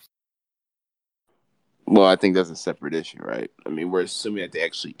care enough. Well, I think that's a separate issue, right? I mean, we're assuming that they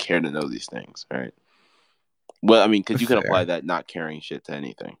actually care to know these things, right? Well, I mean, because you can apply that not caring shit to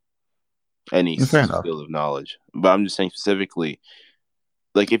anything, any field of knowledge. But I'm just saying specifically,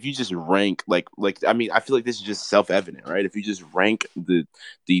 like if you just rank, like I mean, I feel like this is just self-evident, right? If you just rank the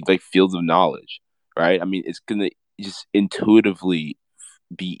like fields of knowledge, right? I mean, it's gonna just intuitively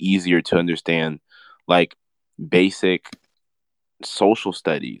be easier to understand, like basic social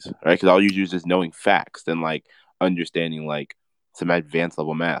studies, right? Because all you do is just knowing facts than like understanding like some advanced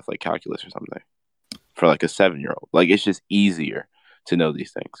level math, like calculus or something, for like a 7-year-old. Like it's just easier to know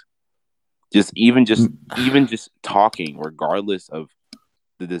these things. Even just talking, regardless of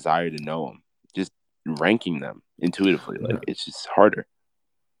the desire to know them, just ranking them intuitively, like it's just harder.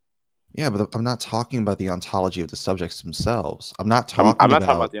 Yeah, but I'm not talking about the ontology of the subjects themselves. I'm not talking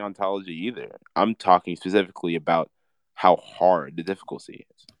about the ontology either. I'm talking specifically about how hard the difficulty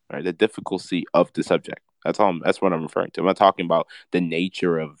is, right? The difficulty of the subject. That's what I'm referring to. I'm not talking about the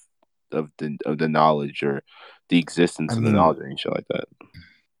nature of the knowledge or the existence of the knowledge and shit like that.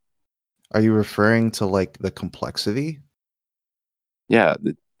 Are you referring to like the complexity? Yeah,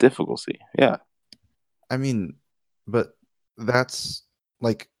 the difficulty. Yeah. I mean, but that's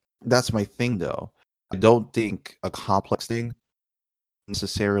my thing though. I don't think a complex thing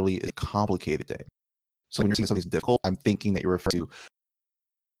necessarily a complicated thing. So when you're saying something's difficult, I'm thinking that you're referring to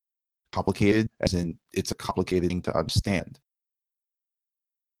complicated as in it's a complicated thing to understand.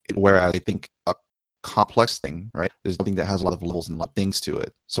 Whereas I think a complex thing, right, is something that has a lot of levels and a lot of things to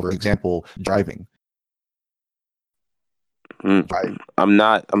it. So for example, driving. I'm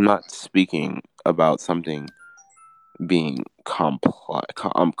not speaking about something being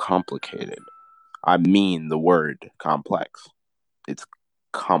complicated. I mean the word complex. It's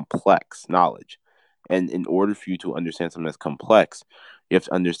complex knowledge. And in order for you to understand something that's complex, you have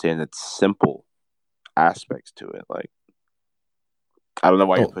to understand its simple aspects to it. Like, I don't know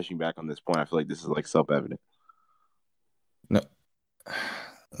why you're pushing back on this point. I feel like this is like self-evident.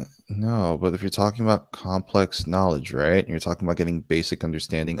 No, but if you're talking about complex knowledge, right, and you're talking about getting basic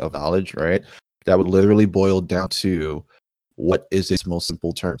understanding of knowledge, right, that would literally boil down to what is its most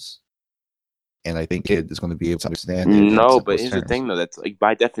simple terms. And I think it is going to be able to understand it. No, but here's the thing, though. That's like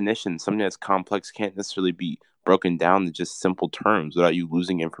by definition, something that's complex can't necessarily be broken down to just simple terms without you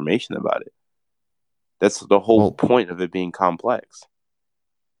losing information about it. That's the whole point of it being complex.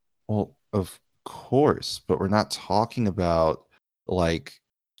 Well, of course, but we're not talking about like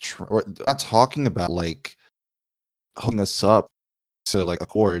we're not talking about like hooking us up to like a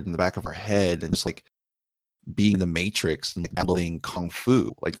cord in the back of our head and just like being the Matrix and handling kung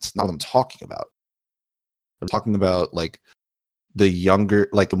fu. Like, it's not what I'm talking about. I'm talking about like the younger,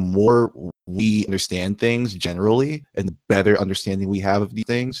 like the more we understand things generally and the better understanding we have of these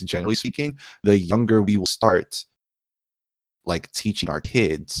things, generally speaking, the younger we will start like teaching our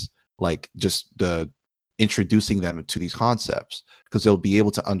kids, like just the introducing them to these concepts, because they'll be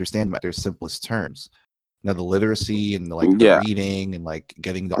able to understand them at their simplest terms. Now the literacy and the reading and like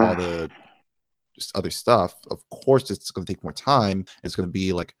getting to all the just other stuff, of course it's going to take more time. It's going to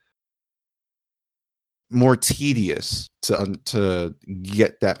be like more tedious to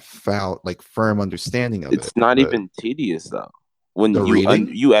get that like firm understanding of it. It's not even tedious though. When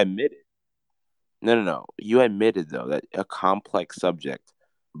you admit it. No. You admitted though that a complex subject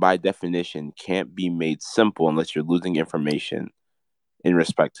by definition can't be made simple unless you're losing information in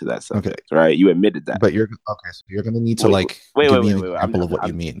respect to that subject, right? You admitted that. But you're so you're going to need to give me an example of what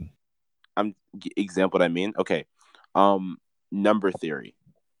you mean. Example what I mean? Okay. Number theory,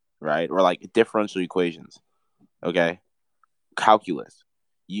 right? Or like differential equations. Okay. Calculus.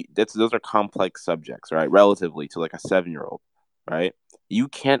 Those are complex subjects, right? Relatively to like a 7-year-old, right? You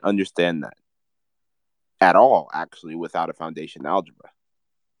can't understand that at all, actually, without a foundation in algebra.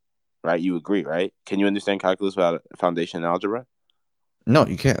 Right? You agree, right? Can you understand calculus without a foundation in algebra? No,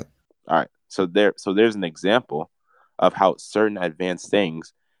 you can't. All right. So there's an example of how certain advanced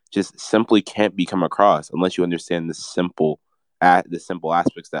things just simply can't be come across unless you understand the simple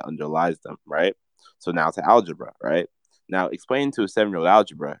aspects that underlies them, right? So now to algebra, right? Now explaining to a 7-year-old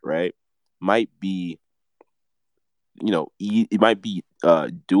algebra, right, might be, it might be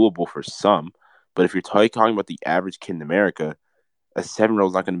doable for some, but if you're talking about the average kid in America, a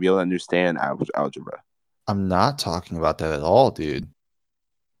 7-year-old's not going to be able to understand algebra. I'm not talking about that at all, dude.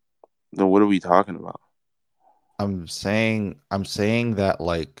 Then what are we talking about? I'm saying that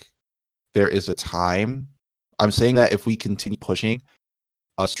like there is a time. I'm saying that if we continue pushing,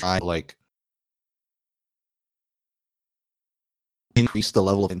 us trying to like increase the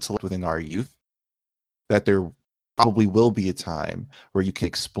level of intellect within our youth, that there probably will be a time where you can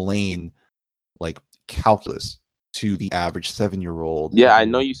explain like calculus to the average 7-year-old. Yeah, I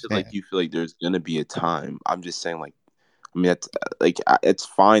know you said like you feel like there's gonna be a time. I'm just saying like, I mean, that's like it's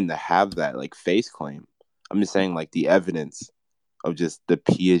fine to have that like face claim. I'm just saying like the evidence of just the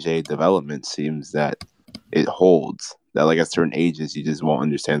Piaget development seems that it holds that like at certain ages you just won't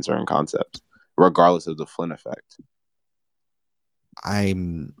understand certain concepts, regardless of the Flynn effect. I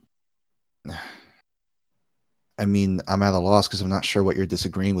mean, I'm at a loss because I'm not sure what you're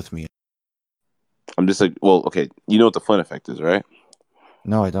disagreeing with me. I'm just like, well, okay, you know what the Flynn effect is, right?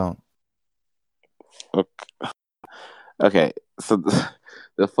 No, I don't. Okay, so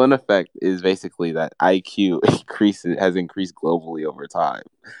the Flynn effect is basically that IQ has increased globally over time.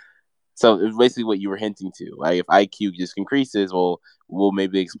 So it's basically what you were hinting to. Like if IQ just increases, we'll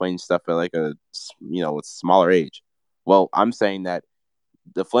maybe explain stuff at like a smaller age. Well, I'm saying that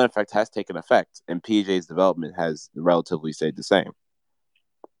the Flynn effect has taken effect, and Piaget's development has relatively stayed the same.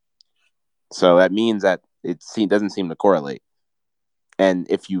 So that means that doesn't seem to correlate. And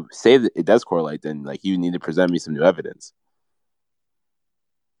if you say that it does correlate, then like you need to present me some new evidence.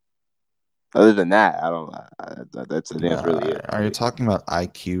 Other than that, I don't. That's really it. Are you talking about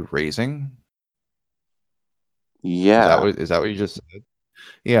IQ raising? Yeah. Is that what you just said?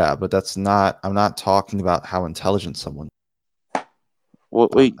 Yeah, but that's not. I'm not talking about how intelligent someone. Well,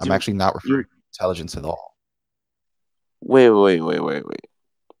 wait, I'm actually not referring you're to intelligence at all. wait.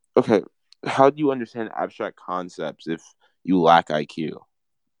 Okay, how do you understand abstract concepts if you lack IQ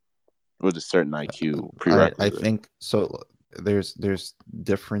with a certain IQ I prerequisite? think so. There's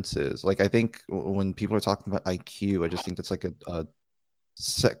differences. Like I think when people are talking about IQ, I just think that's like a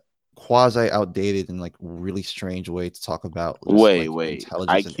quasi outdated and like really strange way to talk about just like Wait.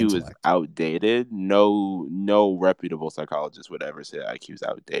 intelligence and IQ is intellect. outdated? No reputable psychologist would ever say IQ is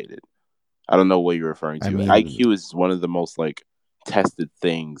outdated. I don't know what you're referring I to. mean, IQ is one of the most like tested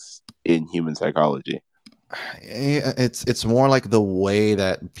things in human psychology. it's more like the way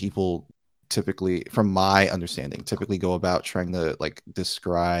that people typically, from my understanding, typically go about trying to like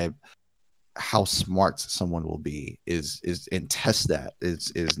describe how smart someone will be is and test that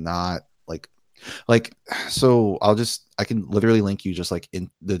is not like so I can literally link you just like in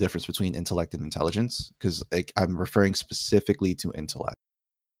the difference between intellect and intelligence, because like I'm referring specifically to intellect,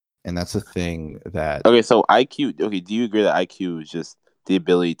 and that's the thing that Okay, so IQ. Okay, do you agree that IQ is just the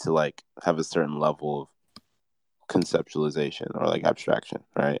ability to like have a certain level of conceptualization or like abstraction,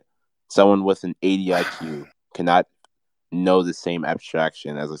 right? Someone with an 80 IQ cannot know the same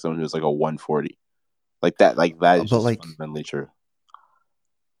abstraction as like someone who's like a 140. Like that is but just like fundamentally true.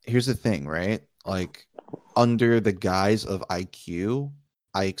 here's the thing, right? Like under the guise of IQ,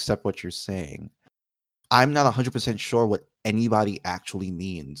 I accept what you're saying. I'm not 100% sure what anybody actually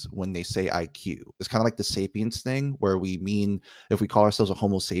means when they say IQ. It's kind of like the sapiens thing, where we mean, if we call ourselves a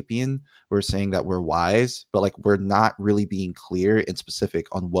Homo sapien, we're saying that we're wise, but like we're not really being clear and specific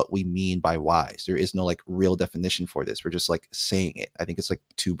on what we mean by wise. There is no like real definition for this. We're just like saying it. I think it's like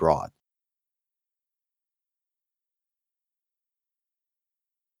too broad.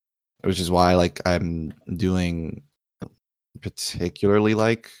 Which is why like I'm doing particularly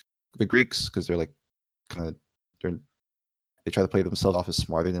like the Greeks, because they're like kind of they try to play themselves off as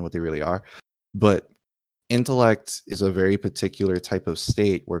smarter than what they really are. But intellect is a very particular type of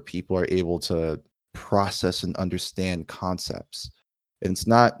state where people are able to process and understand concepts. And it's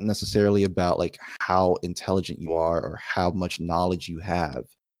not necessarily about like how intelligent you are or how much knowledge you have.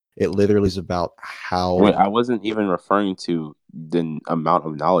 It literally is about how Wait, I wasn't even referring to the amount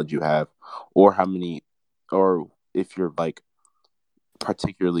of knowledge you have, or how many, or if you're like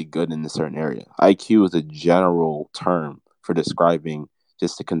particularly good in a certain area. IQ is a general term for describing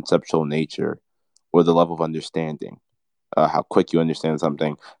just the conceptual nature or the level of understanding, how quick you understand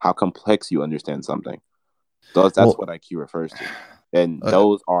something, how complex you understand something. That's well, what IQ refers to, and uh,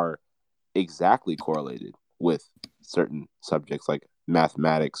 those are exactly correlated with certain subjects like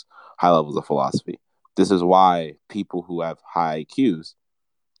mathematics, high levels of philosophy. This is why people who have high IQs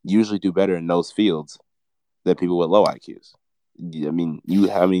usually do better in those fields than people with low IQs.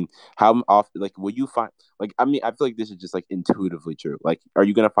 How often, like, will you find, like, I feel like this is just like intuitively true. Like, are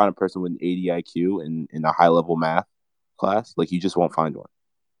you going to find a person with an 80 IQ in a high level math class? Like, you just won't find one.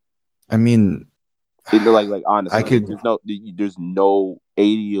 I mean, Like honestly, I could there's no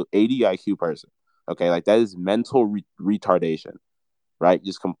 80 IQ person. Okay, like that is mental retardation, right?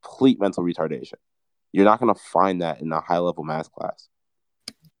 Just complete mental retardation. You're not gonna find that in a high level math class.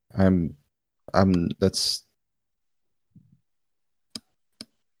 I'm that's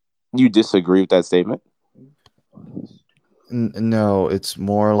You disagree with that statement? no, it's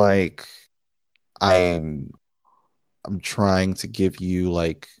more like I'm trying to give you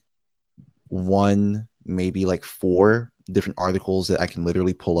like one, maybe like four different articles that I can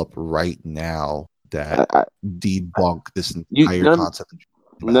literally pull up right now that debunk this You entire concept.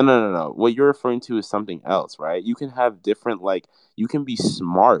 no. What you're referring to is something else, right? You can have different, like, you can be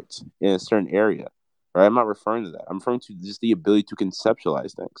smart in a certain area, right? I'm not referring to that. I'm referring to just the ability to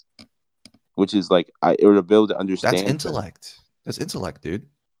conceptualize things, which is like or the ability to understand. That's intellect. That's intellect, dude.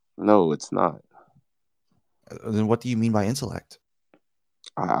 No, it's not. Then what do you mean by intellect?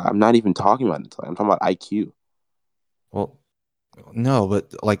 I'm not even talking about intellect. I'm talking about IQ. Well, no,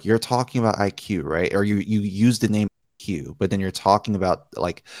 but like you're talking about IQ, right? Or you use the name IQ, but then you're talking about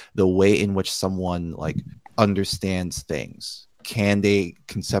like the way in which someone like understands things. Can they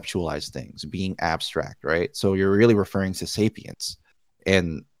conceptualize things, being abstract, right? So you're really referring to sapience.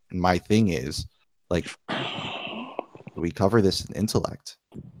 And my thing is like we cover this in intellect.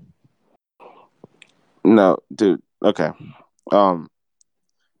 No, dude. Okay.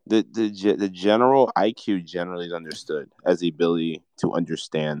 The general IQ generally is understood as the ability to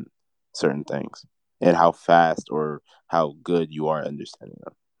understand certain things and how fast or how good you are at understanding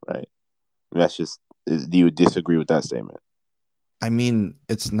them, right? That's just. Do you disagree with that statement? I mean,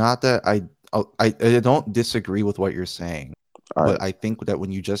 it's not that I don't disagree with what you're saying, All but right. I think that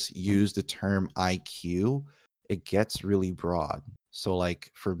when you just use the term IQ, it gets really broad. So like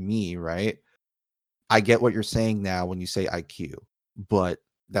for me, right, I get what you're saying now when you say IQ, but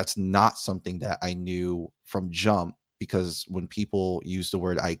that's not something that I knew from jump, because when people use the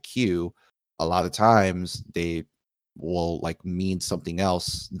word IQ, a lot of times they will like mean something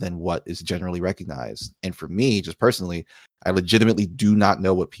else than what is generally recognized. And for me, just personally, I legitimately do not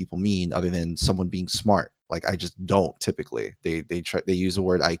know what people mean other than someone being smart. Like I just don't typically. They use the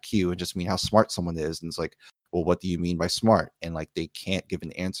word IQ and just mean how smart someone is. And it's like, well, what do you mean by smart? And like they can't give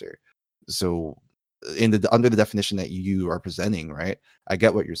an answer. So in the under the definition that you are presenting, right? I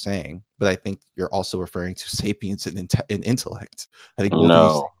get what you're saying, but I think you're also referring to sapience and, and intellect. I think both of these No,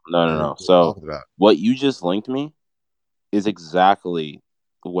 things no, no, are no. what we're So talking about. what you just linked me is exactly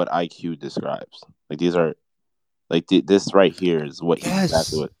what IQ describes. Like these are like this right here is what exactly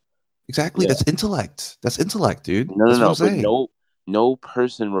Yes, what. exactly. Yeah. That's intellect. That's intellect, dude. No, no, That's what I'm no. But saying. no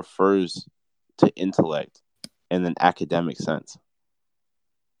person refers to intellect in an academic sense.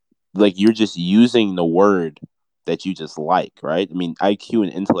 Like you're just using the word that you just like, right? I mean, IQ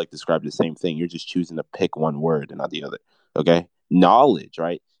and intellect describe the same thing. You're just choosing to pick one word and not the other. Okay, knowledge,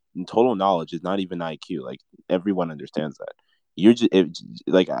 right? And total knowledge is not even IQ. Like everyone understands that. You're just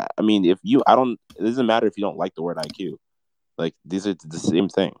like I mean, if you, I don't. It doesn't matter if you don't like the word IQ. Like these are the same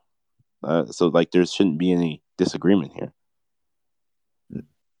thing. So like there shouldn't be any disagreement here.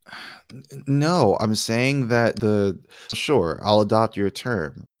 No, I'm saying that sure, I'll adopt your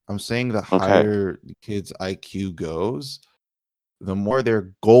term. I'm saying the Okay. higher the kid's IQ goes, the more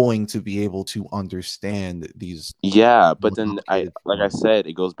they're going to be able to understand these Yeah, but more then complicated like I forms. said,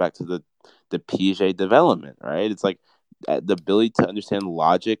 it goes back to the Piaget development, right? It's like the ability to understand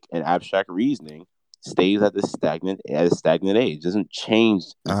logic and abstract reasoning stays at a stagnant age. It doesn't change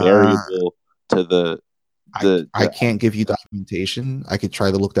Uh, variable to I the can't give you documentation. I could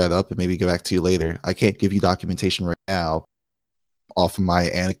try to look that up and maybe get back to you later. I can't give you documentation right now off of my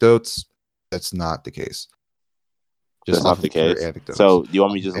anecdotes. That's not the case. Just That's off not of the pure case. anecdotes. So do you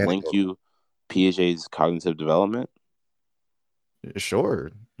want Off me to of just link anecdote. you Piaget's cognitive development?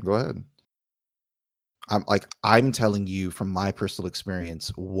 Sure, go ahead. I'm telling you from my personal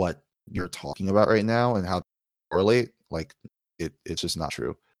experience what you're talking about right now and how to correlate. Like it's just not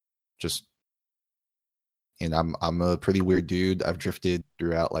true. Just and I'm a pretty weird dude. I've drifted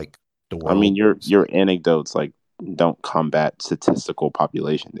throughout like the I mean, world. So your anecdotes like don't combat statistical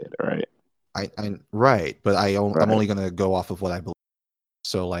population data, right? I right, but I'm Right. only gonna go off of what I believe.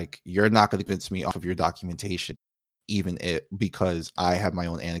 So like you're not gonna convince me off of your documentation, even it because I have my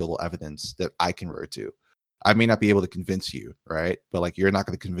own anecdotal evidence that I can refer to. I may not be able to convince you, right? But like you're not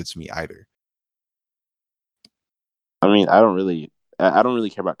gonna convince me either. I mean, I don't really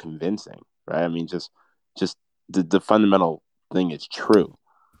care about convincing, right? I mean, just the fundamental thing is true,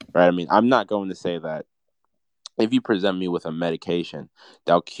 right? I mean, I'm not going to say that if you present me with a medication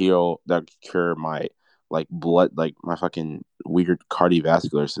that'll cure my like blood, like my fucking weird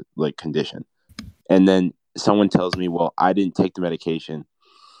cardiovascular like condition, and then someone tells me, well, I didn't take the medication,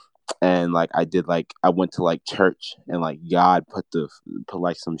 and like I went to like church and like God put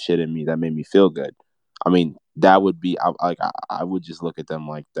like some shit in me that made me feel good. I mean, that would be I would just look at them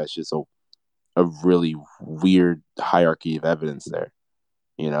like that's just a really weird hierarchy of evidence there.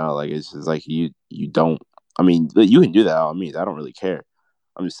 You know, like it's just like you don't. I mean, you can do that. I mean, I don't really care.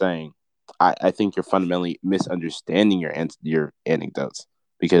 I'm just saying. I think you're fundamentally misunderstanding your anecdotes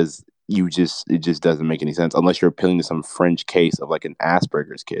because it just doesn't make any sense unless you're appealing to some fringe case of like an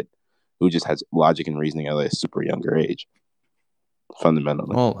Asperger's kid who just has logic and reasoning at a super younger age.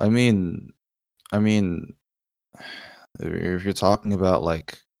 Fundamentally, Well, I mean, if you're talking about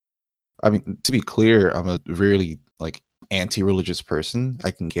like, I mean, to be clear, I'm a really like anti-religious person.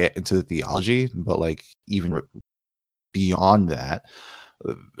 I can get into the theology, but like even beyond that,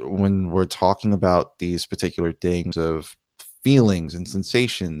 when we're talking about these particular things of feelings and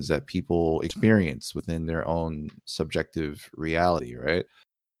sensations that people experience within their own subjective reality, right?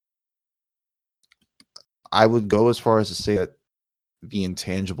 I would go as far as to say that the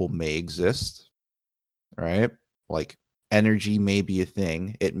intangible may exist, right? Like energy may be a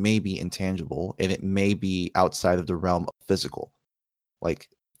thing, it may be intangible, and it may be outside of the realm of physical. Like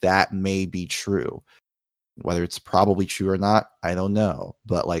that may be true. Whether it's probably true or not, I don't know.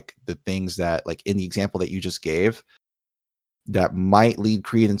 But like the things that, like in the example that you just gave, that might lead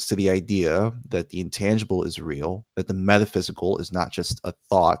credence to the idea that the intangible is real, that the metaphysical is not just a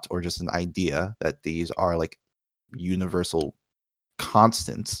thought or just an idea, that these are like universal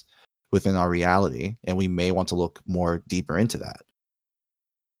constants within our reality, and we may want to look more deeper into that.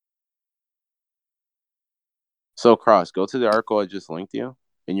 so Cross, go to the article I just linked you,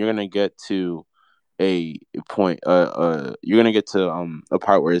 and you're gonna get to a point. You're gonna get to a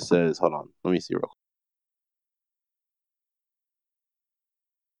part where it says, hold on, let me see real quick.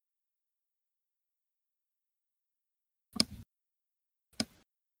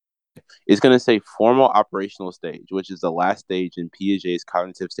 It's going to say formal operational stage, which is the last stage in Piaget's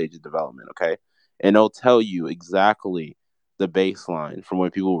cognitive stage of development, okay? And it'll tell you exactly the baseline from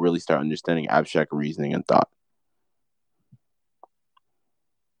when people really start understanding abstract reasoning and thought.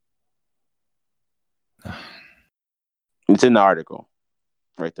 It's in the article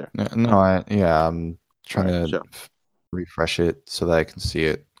right there. I'm trying All right, to sure. refresh it so that I can see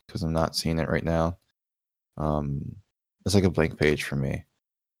it because I'm not seeing it right now. It's like a blank page for me.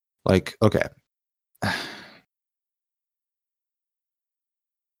 Like, okay.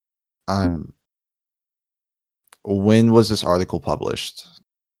 When was this article published?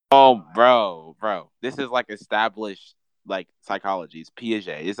 Oh, bro, this is like established like psychology. It's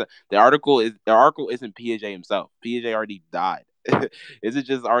Piaget. The article isn't Piaget himself. Piaget already died. Is it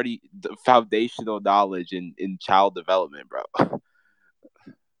just already foundational knowledge in child development, bro?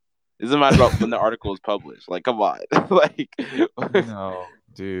 It doesn't matter about when the article is published. Like, come on, like, No,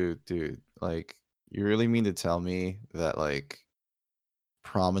 dude. Like, you really mean to tell me that like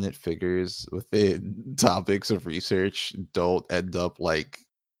prominent figures within topics of research don't end up like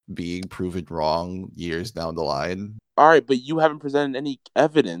being proven wrong years down the line? All right, but you haven't presented any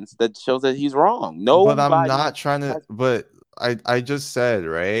evidence that shows that he's wrong. But I'm Nobody not trying to. has. But I just said,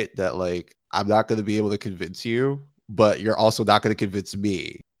 right, that like I'm not going to be able to convince you, but you're also not going to convince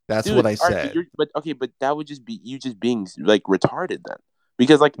me. That's Dude, what I all right, said. but okay, but that would just be you just being like retarded then,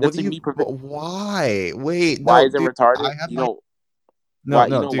 because like What that's do like you? me. Why? Wait, Why no, is it dude. retarded? I have You my know no, why? You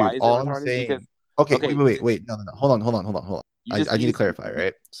no, know why dude. is it All I'm retarded? Because saying. Okay, okay, wait. No. Hold on. I need to clarify,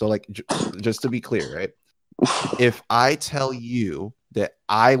 right? So, like, just to be clear, right? If I tell you that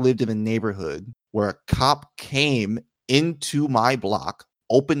I lived in a neighborhood where a cop came into my block,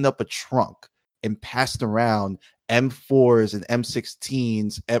 opened up a trunk, and passed around M4s and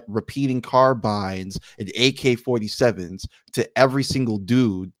M16s, repeating carbines and AK-47s to every single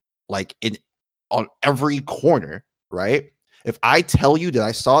dude, like on every corner, right? If I tell you that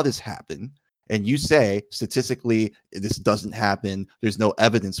I saw this happen, and you say statistically this doesn't happen, there's no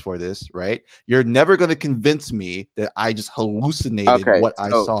evidence for this, right? You're never going to convince me that I just hallucinated okay. what I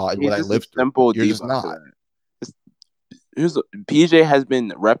So saw and what here's I just a lived through. simple You're just debunk to not. that. PJ has been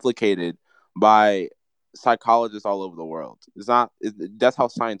replicated by psychologists all over the world. It's not. That's how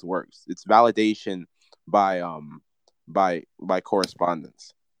science works. It's validation by by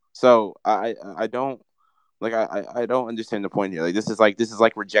correspondence. So I don't like I don't understand the point here. Like this is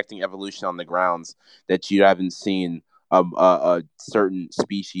like rejecting evolution on the grounds that you haven't seen a certain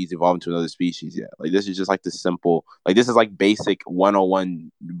species evolve into another species yet. Like this is just like the simple like this is like basic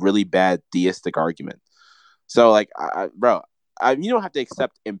 101 really bad theistic argument. So like bro, you don't have to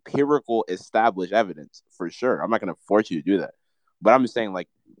accept empirical established evidence for sure. I'm not gonna force you to do that. But I'm just saying like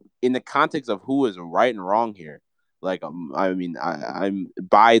in the context of who is right and wrong here, like I mean, I'm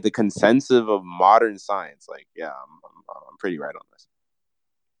by the consensus of modern science. Like, yeah, I'm pretty right on this.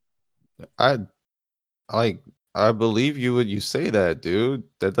 I believe you when you say that, dude.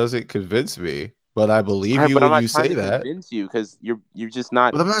 That doesn't convince me, but I All believe right, you but I'm when not you trying say to that. convince you because you're just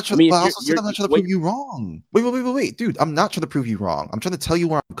not. But I'm not I trying. mean, But if I also said I'm not trying to wait, prove you wrong. Wait, dude. I'm not trying to prove you wrong. I'm trying to tell you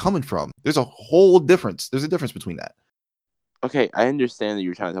where I'm coming from. There's a whole difference. There's a difference between that. okay, I understand that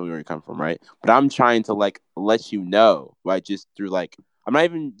you're trying to tell me where you come from, right? But I'm trying to like let you know, right? Just through like, I'm not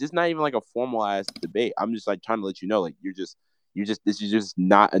even. This is not even like a formalized debate. I'm just like trying to let you know, like this is just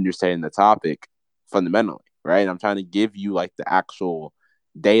not understanding the topic fundamentally, right? And I'm trying to give you like the actual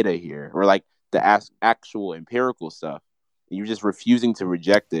data here, or like the actual empirical stuff. And you're just refusing to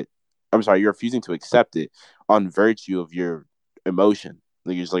reject it. I'm sorry, you're refusing to accept it on virtue of your emotion.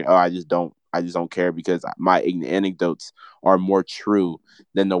 Like you're just like, oh, I just don't care because my anecdotes are more true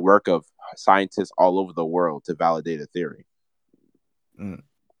than the work of scientists all over the world to validate a theory.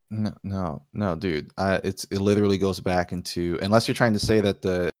 No, dude. It literally goes back into, unless you're trying to say that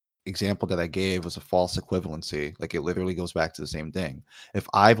the example that I gave was a false equivalency, like it literally goes back to the same thing. If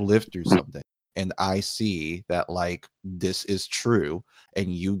I've lived through something and I see that like this is true,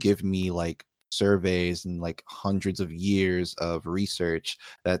 and you give me like surveys and like hundreds of years of research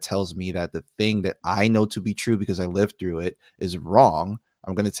that tells me that the thing that I know to be true because I lived through it is wrong,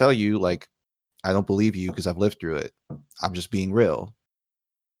 I'm going to tell you like I don't believe you because I've lived through it. I'm just being real.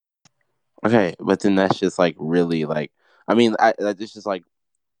 Okay, but then that's just like really like I mean, it's just like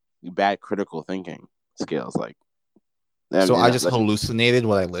bad critical thinking skills. Like, I So mean, I just hallucinated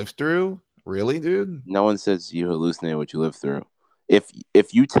what I lived through? Really, dude? no one says you hallucinate what you live through.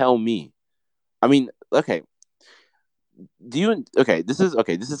 If you tell me I mean, okay. This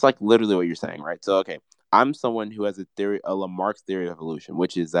is like literally what you're saying, right? So I'm someone who has a Lamarck's theory of evolution,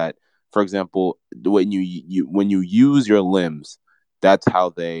 which is that, for example, when you use your limbs, that's how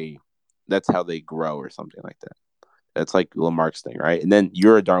they grow or something like that. That's like Lamarck's thing, right? And then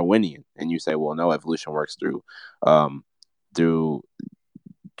you're a Darwinian, and you say, well, no, evolution works through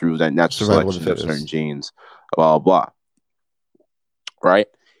through that natural Survival of the selection of certain fittest. genes, blah blah, right?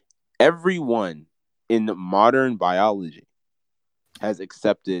 Everyone in modern biology has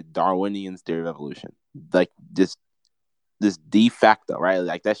accepted Darwinian's theory of evolution, like this de facto, right?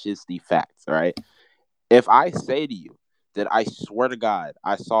 Like that's just the facts, right? If I say to you that I swear to God,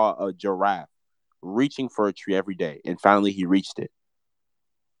 I saw a giraffe reaching for a tree every day, and finally he reached it,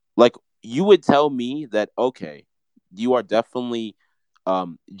 like you would tell me that, okay, you are definitely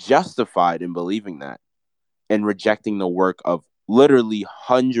justified in believing that and rejecting the work of literally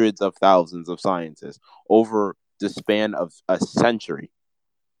hundreds of thousands of scientists over the span of a century.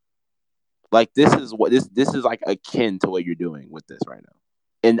 Like this is like akin to what you're doing with this right now.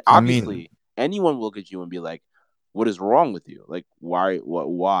 And I obviously, mean, anyone will look at you and be like, "What is wrong with you? Like, why? What?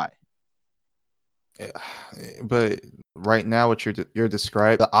 Why?" but right now, what you're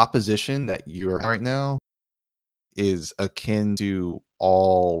describing, the opposition that you're right now is akin to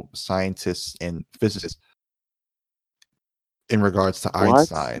all scientists and physicists in regards to What?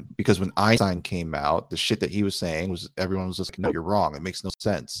 Einstein. Because when Einstein came out, the shit that he was saying was everyone was just like, no, you're wrong. It makes no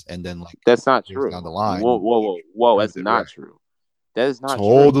sense. And then like That's not years true. down the Whoa, line, whoa, whoa, whoa! proved That's it not right. true. That is not true.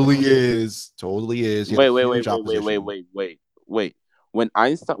 Totally is. Totally is. You Wait, have wait, huge wait, wait, wait, wait, opposition. wait. When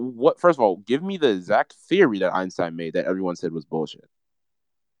Einstein, what? First of all, give me the exact theory that Einstein made that everyone said was bullshit.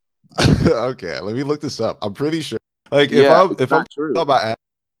 Okay, let me look this up. I'm pretty sure. Like Yeah, if I'm not true, talking about ass,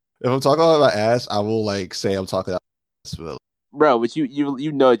 if I'm talking about my ass, I will like say I'm talking about ass, but bro. But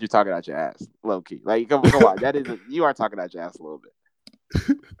you know that you're talking out your ass, low key. Like, come on, that is you are talking out your ass a little bit.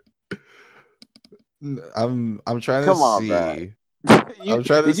 I'm trying to Come on, bro. see. I'm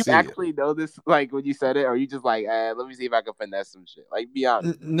trying to Did you see. actually know this? Like when you said it, or you just like, let me see if I can finesse some shit. Like, be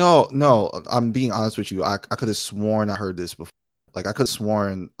honest. No, I'm being honest with you. I could have sworn I heard this before. Like I could have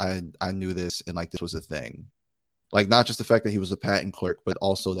sworn I knew this and like this was a thing. Like not just the fact that he was a patent clerk, but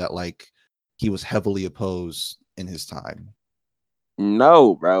also that like he was heavily opposed in his time.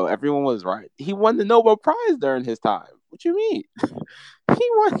 No, bro. Everyone was right. He won the Nobel Prize during his time. What you mean? he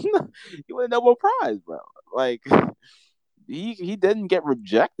won the Nobel Prize, bro. Like he didn't get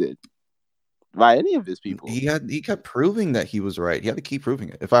rejected by any of his people. He kept proving that he was right. He had to keep proving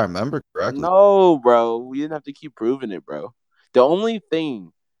it, if I remember correctly. No, bro. We didn't have to keep proving it, bro. The only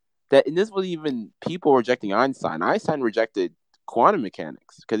thing that, and this was even people rejecting Einstein. Einstein rejected quantum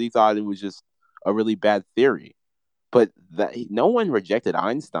mechanics because he thought it was just a really bad theory. But that no one rejected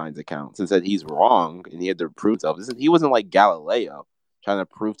Einstein's accounts and said he's wrong and he had to prove himself. He wasn't like Galileo trying to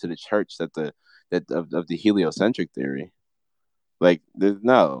prove to the church that of the heliocentric theory. Like there's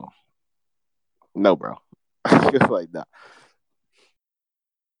no, bro. Like no.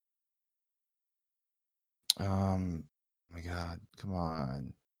 Oh my God, come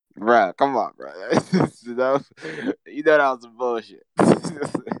on. Bruh, come on, bro. you know that was some bullshit.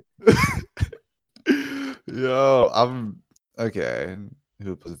 Yo, I'm okay.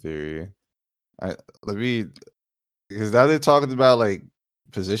 Who put the theory? Let me, because now they're talking about like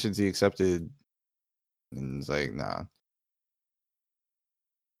positions he accepted, and it's like nah.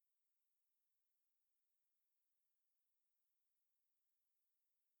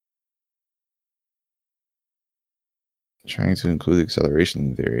 Trying to include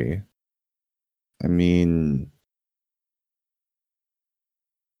acceleration theory. I mean,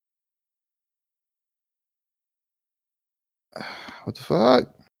 what the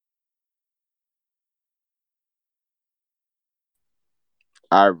fuck?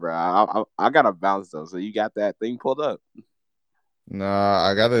 All right, bro. I gotta bounce though. So you got that thing pulled up? Nah,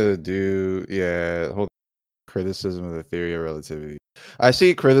 I gotta do hold criticism of the theory of relativity. I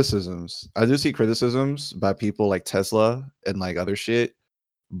see criticisms. I do see criticisms by people like Tesla and like other shit,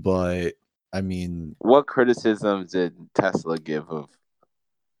 but I mean, What criticisms did Tesla give of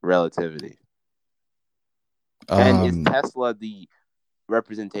relativity? And is Tesla the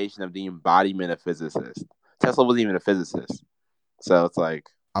representation of the embodiment of physicists? Tesla wasn't even a physicist, so it's like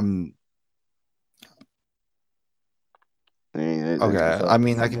okay. I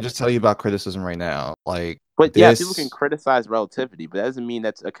mean, I can just tell you about criticism right now. Like, but yeah, people can criticize relativity, but that doesn't mean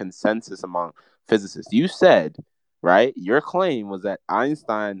that's a consensus among physicists. You said, right? Your claim was that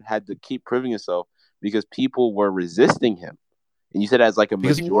Einstein had to keep proving himself because people were resisting him, and you said as like a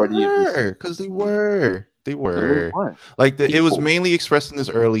majority of this, because they were what? like it was mainly expressed in his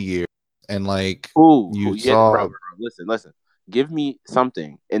early years, and like Who? you Yeah, saw. bro. Listen. Give me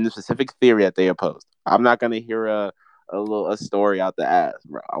something in the specific theory that they opposed. I'm not gonna hear a story out the ass,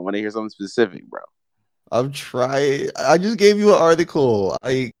 bro. I want to hear something specific, bro. I'm trying. I just gave you an article.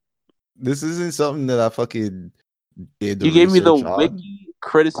 This isn't something that I fucking did the You gave me the research on. wiki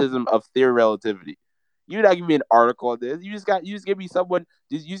criticism of theory relativity. You not give me an article on this. You just gave me someone.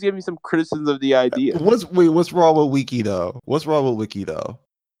 You just gave me some criticisms of the idea. What's wrong with Wiki though? What's wrong with Wiki though?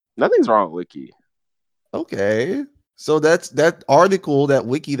 Nothing's wrong with wiki. Okay. So that article, that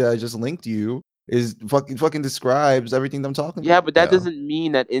wiki that I just linked you is fucking describes everything I'm talking Yeah, about. but that now. doesn't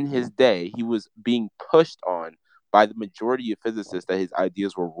mean that in his day he was being pushed on by the majority of physicists that his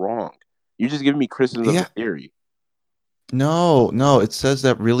ideas were wrong. You're just giving me criticism of the theory. No, it says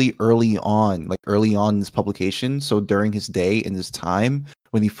that really early on, like early on in this publication, so during his day in his time,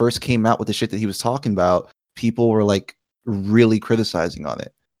 when he first came out with the shit that he was talking about, people were like really criticizing on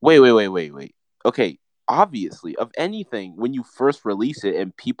it. Wait. Okay, obviously, of anything, when you first release it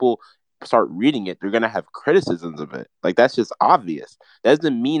and people start reading it, they're gonna have criticisms of it. Like that's just obvious. That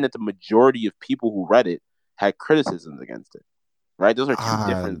doesn't mean that the majority of people who read it had criticisms against it. Right? Those are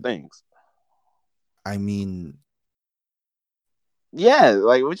two different things. I mean, yeah,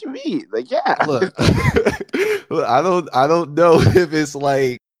 like what you mean? Like, yeah. Look, I don't know if it's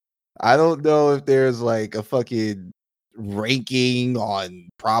like, I don't know if there's like a fucking ranking on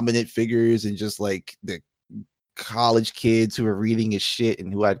prominent figures and just like the college kids who were reading his shit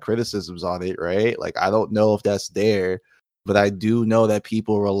and who had criticisms on it, right? Like, I don't know if that's there, but I do know that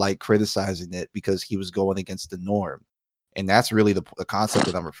people were like criticizing it because he was going against the norm. And that's really the concept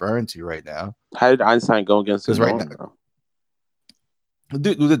that I'm referring to right now. How did Einstein go against the norm, right now, bro?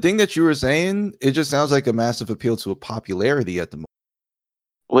 Dude, the thing that you were saying, it just sounds like a massive appeal to a popularity at the moment.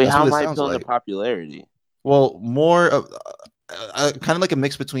 Wait, how am I appealing to popularity? Well, more of kind of like a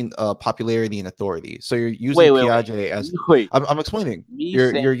mix between popularity and authority. So you're using Piaget as I'm explaining.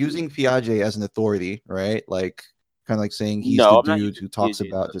 You're using Piaget as an authority, right? Like kind of like saying he's the dude who talks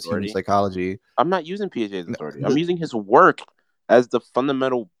about just human psychology. I'm not using Piaget's authority. I'm using his work as the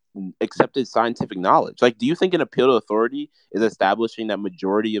fundamental accepted scientific knowledge. Like, do you think an appeal to authority is establishing that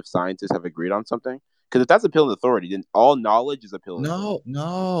majority of scientists have agreed on something? Because if that's appeal to authority, then all knowledge is appeal to authority.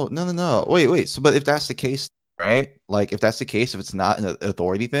 No. Wait. So, but if that's the case, right? Like, if that's the case, if it's not an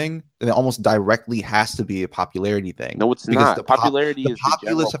authority thing, then it almost directly has to be a popularity thing. No, it's not. The popularity is the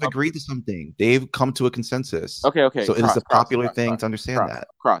populace have agreed to something. They've come to a consensus. Okay. So it is a popular thing to understand that.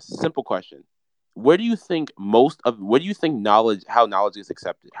 Simple question. Where do you think knowledge, how knowledge is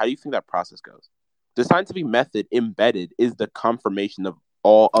accepted? How do you think that process goes? The scientific method embedded is the confirmation of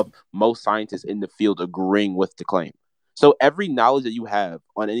all of most scientists in the field agreeing with the claim. So every knowledge that you have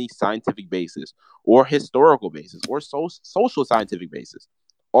on any scientific basis or historical basis or social scientific basis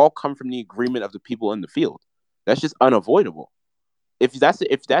all come from the agreement of the people in the field. That's just unavoidable. If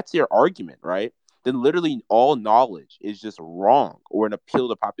that's your argument, right? Then literally all knowledge is just wrong or an appeal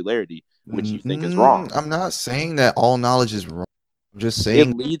to popularity, which you think is wrong. I'm not saying that all knowledge is wrong. I'm just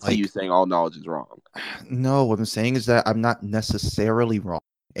saying it leads to you saying all knowledge is wrong. No, what I'm saying is that I'm not necessarily wrong,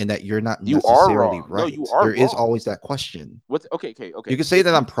 and that you're not you necessarily are wrong. right. No, you are There wrong. is always that question. Okay. You can say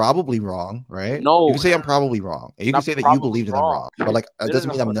that I'm probably wrong, right? No, you can say I'm probably wrong, and you can say that you believe that I'm wrong, but like it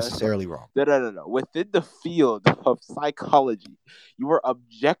doesn't mean I'm necessarily wrong. No. Within the field of psychology, you are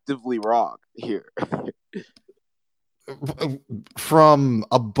objectively wrong here. From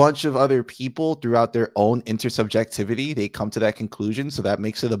a bunch of other people throughout their own intersubjectivity, they come to that conclusion, so that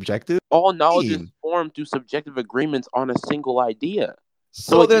makes it objective. All knowledge is formed through subjective agreements on a single idea.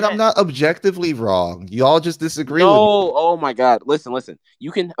 So then I'm not objectively wrong. Y'all just disagree with me. Oh my God. Listen.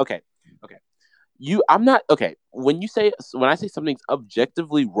 You can okay. I'm not okay. When I say something's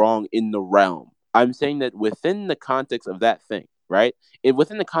objectively wrong in the realm, I'm saying that within the context of that thing, right?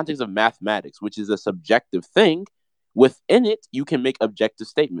 Within the context of mathematics, which is a subjective thing, within it you can make objective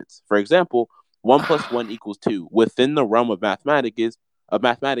statements. For example, 1 + 1 = 2. Within the realm of mathematics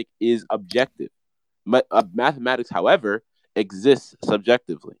is objective. Mathematics, however, exists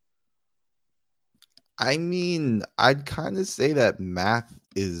subjectively. I mean, I'd kind of say that math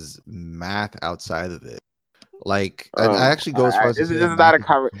is math outside of it. Like, I actually go as far as this is not a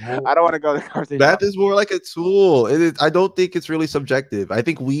conversation. I don't want to go to the conversation. Math is more like a tool. I don't think it's really subjective. I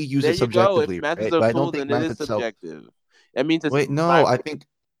think we use it subjectively. If math is a tool, then it is subjective. That means it's I think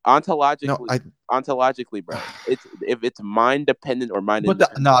ontologically, bro. If it's mind dependent or mind. But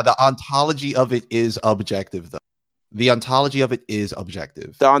the ontology of it is objective, though. The ontology of it is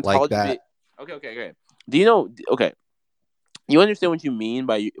objective. The ontology like that. Okay. Do you know? Okay, you understand what you mean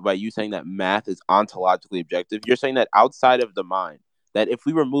by you saying that math is ontologically objective? You're saying that outside of the mind, that if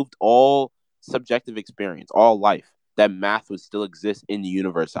we removed all subjective experience, all life, that math would still exist in the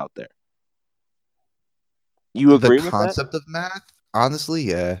universe out there. You The agree with that? concept of math, honestly,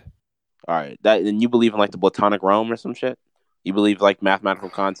 yeah. All right, that and you believe in like the Platonic realm or some shit? You believe like mathematical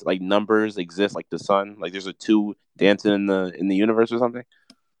concepts, like numbers exist, like the sun, like there's a two dancing in the universe or something?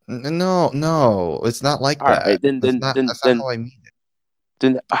 No, it's not like All that. right, then That's not how I mean it.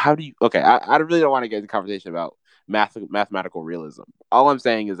 then how do you? Okay, I really don't want to get into conversation about mathematical realism. All I'm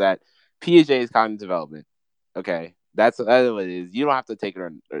saying is that Piaget is cognitive development. Okay, that's what it is. You don't have to take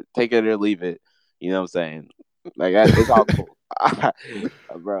it or leave it. You know what I'm saying? Like it's all cool,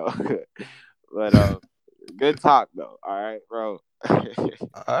 bro. But good talk though. All right, bro.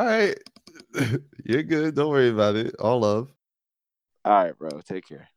 All right. You're good. Don't worry about it. All love. All right, bro. Take care.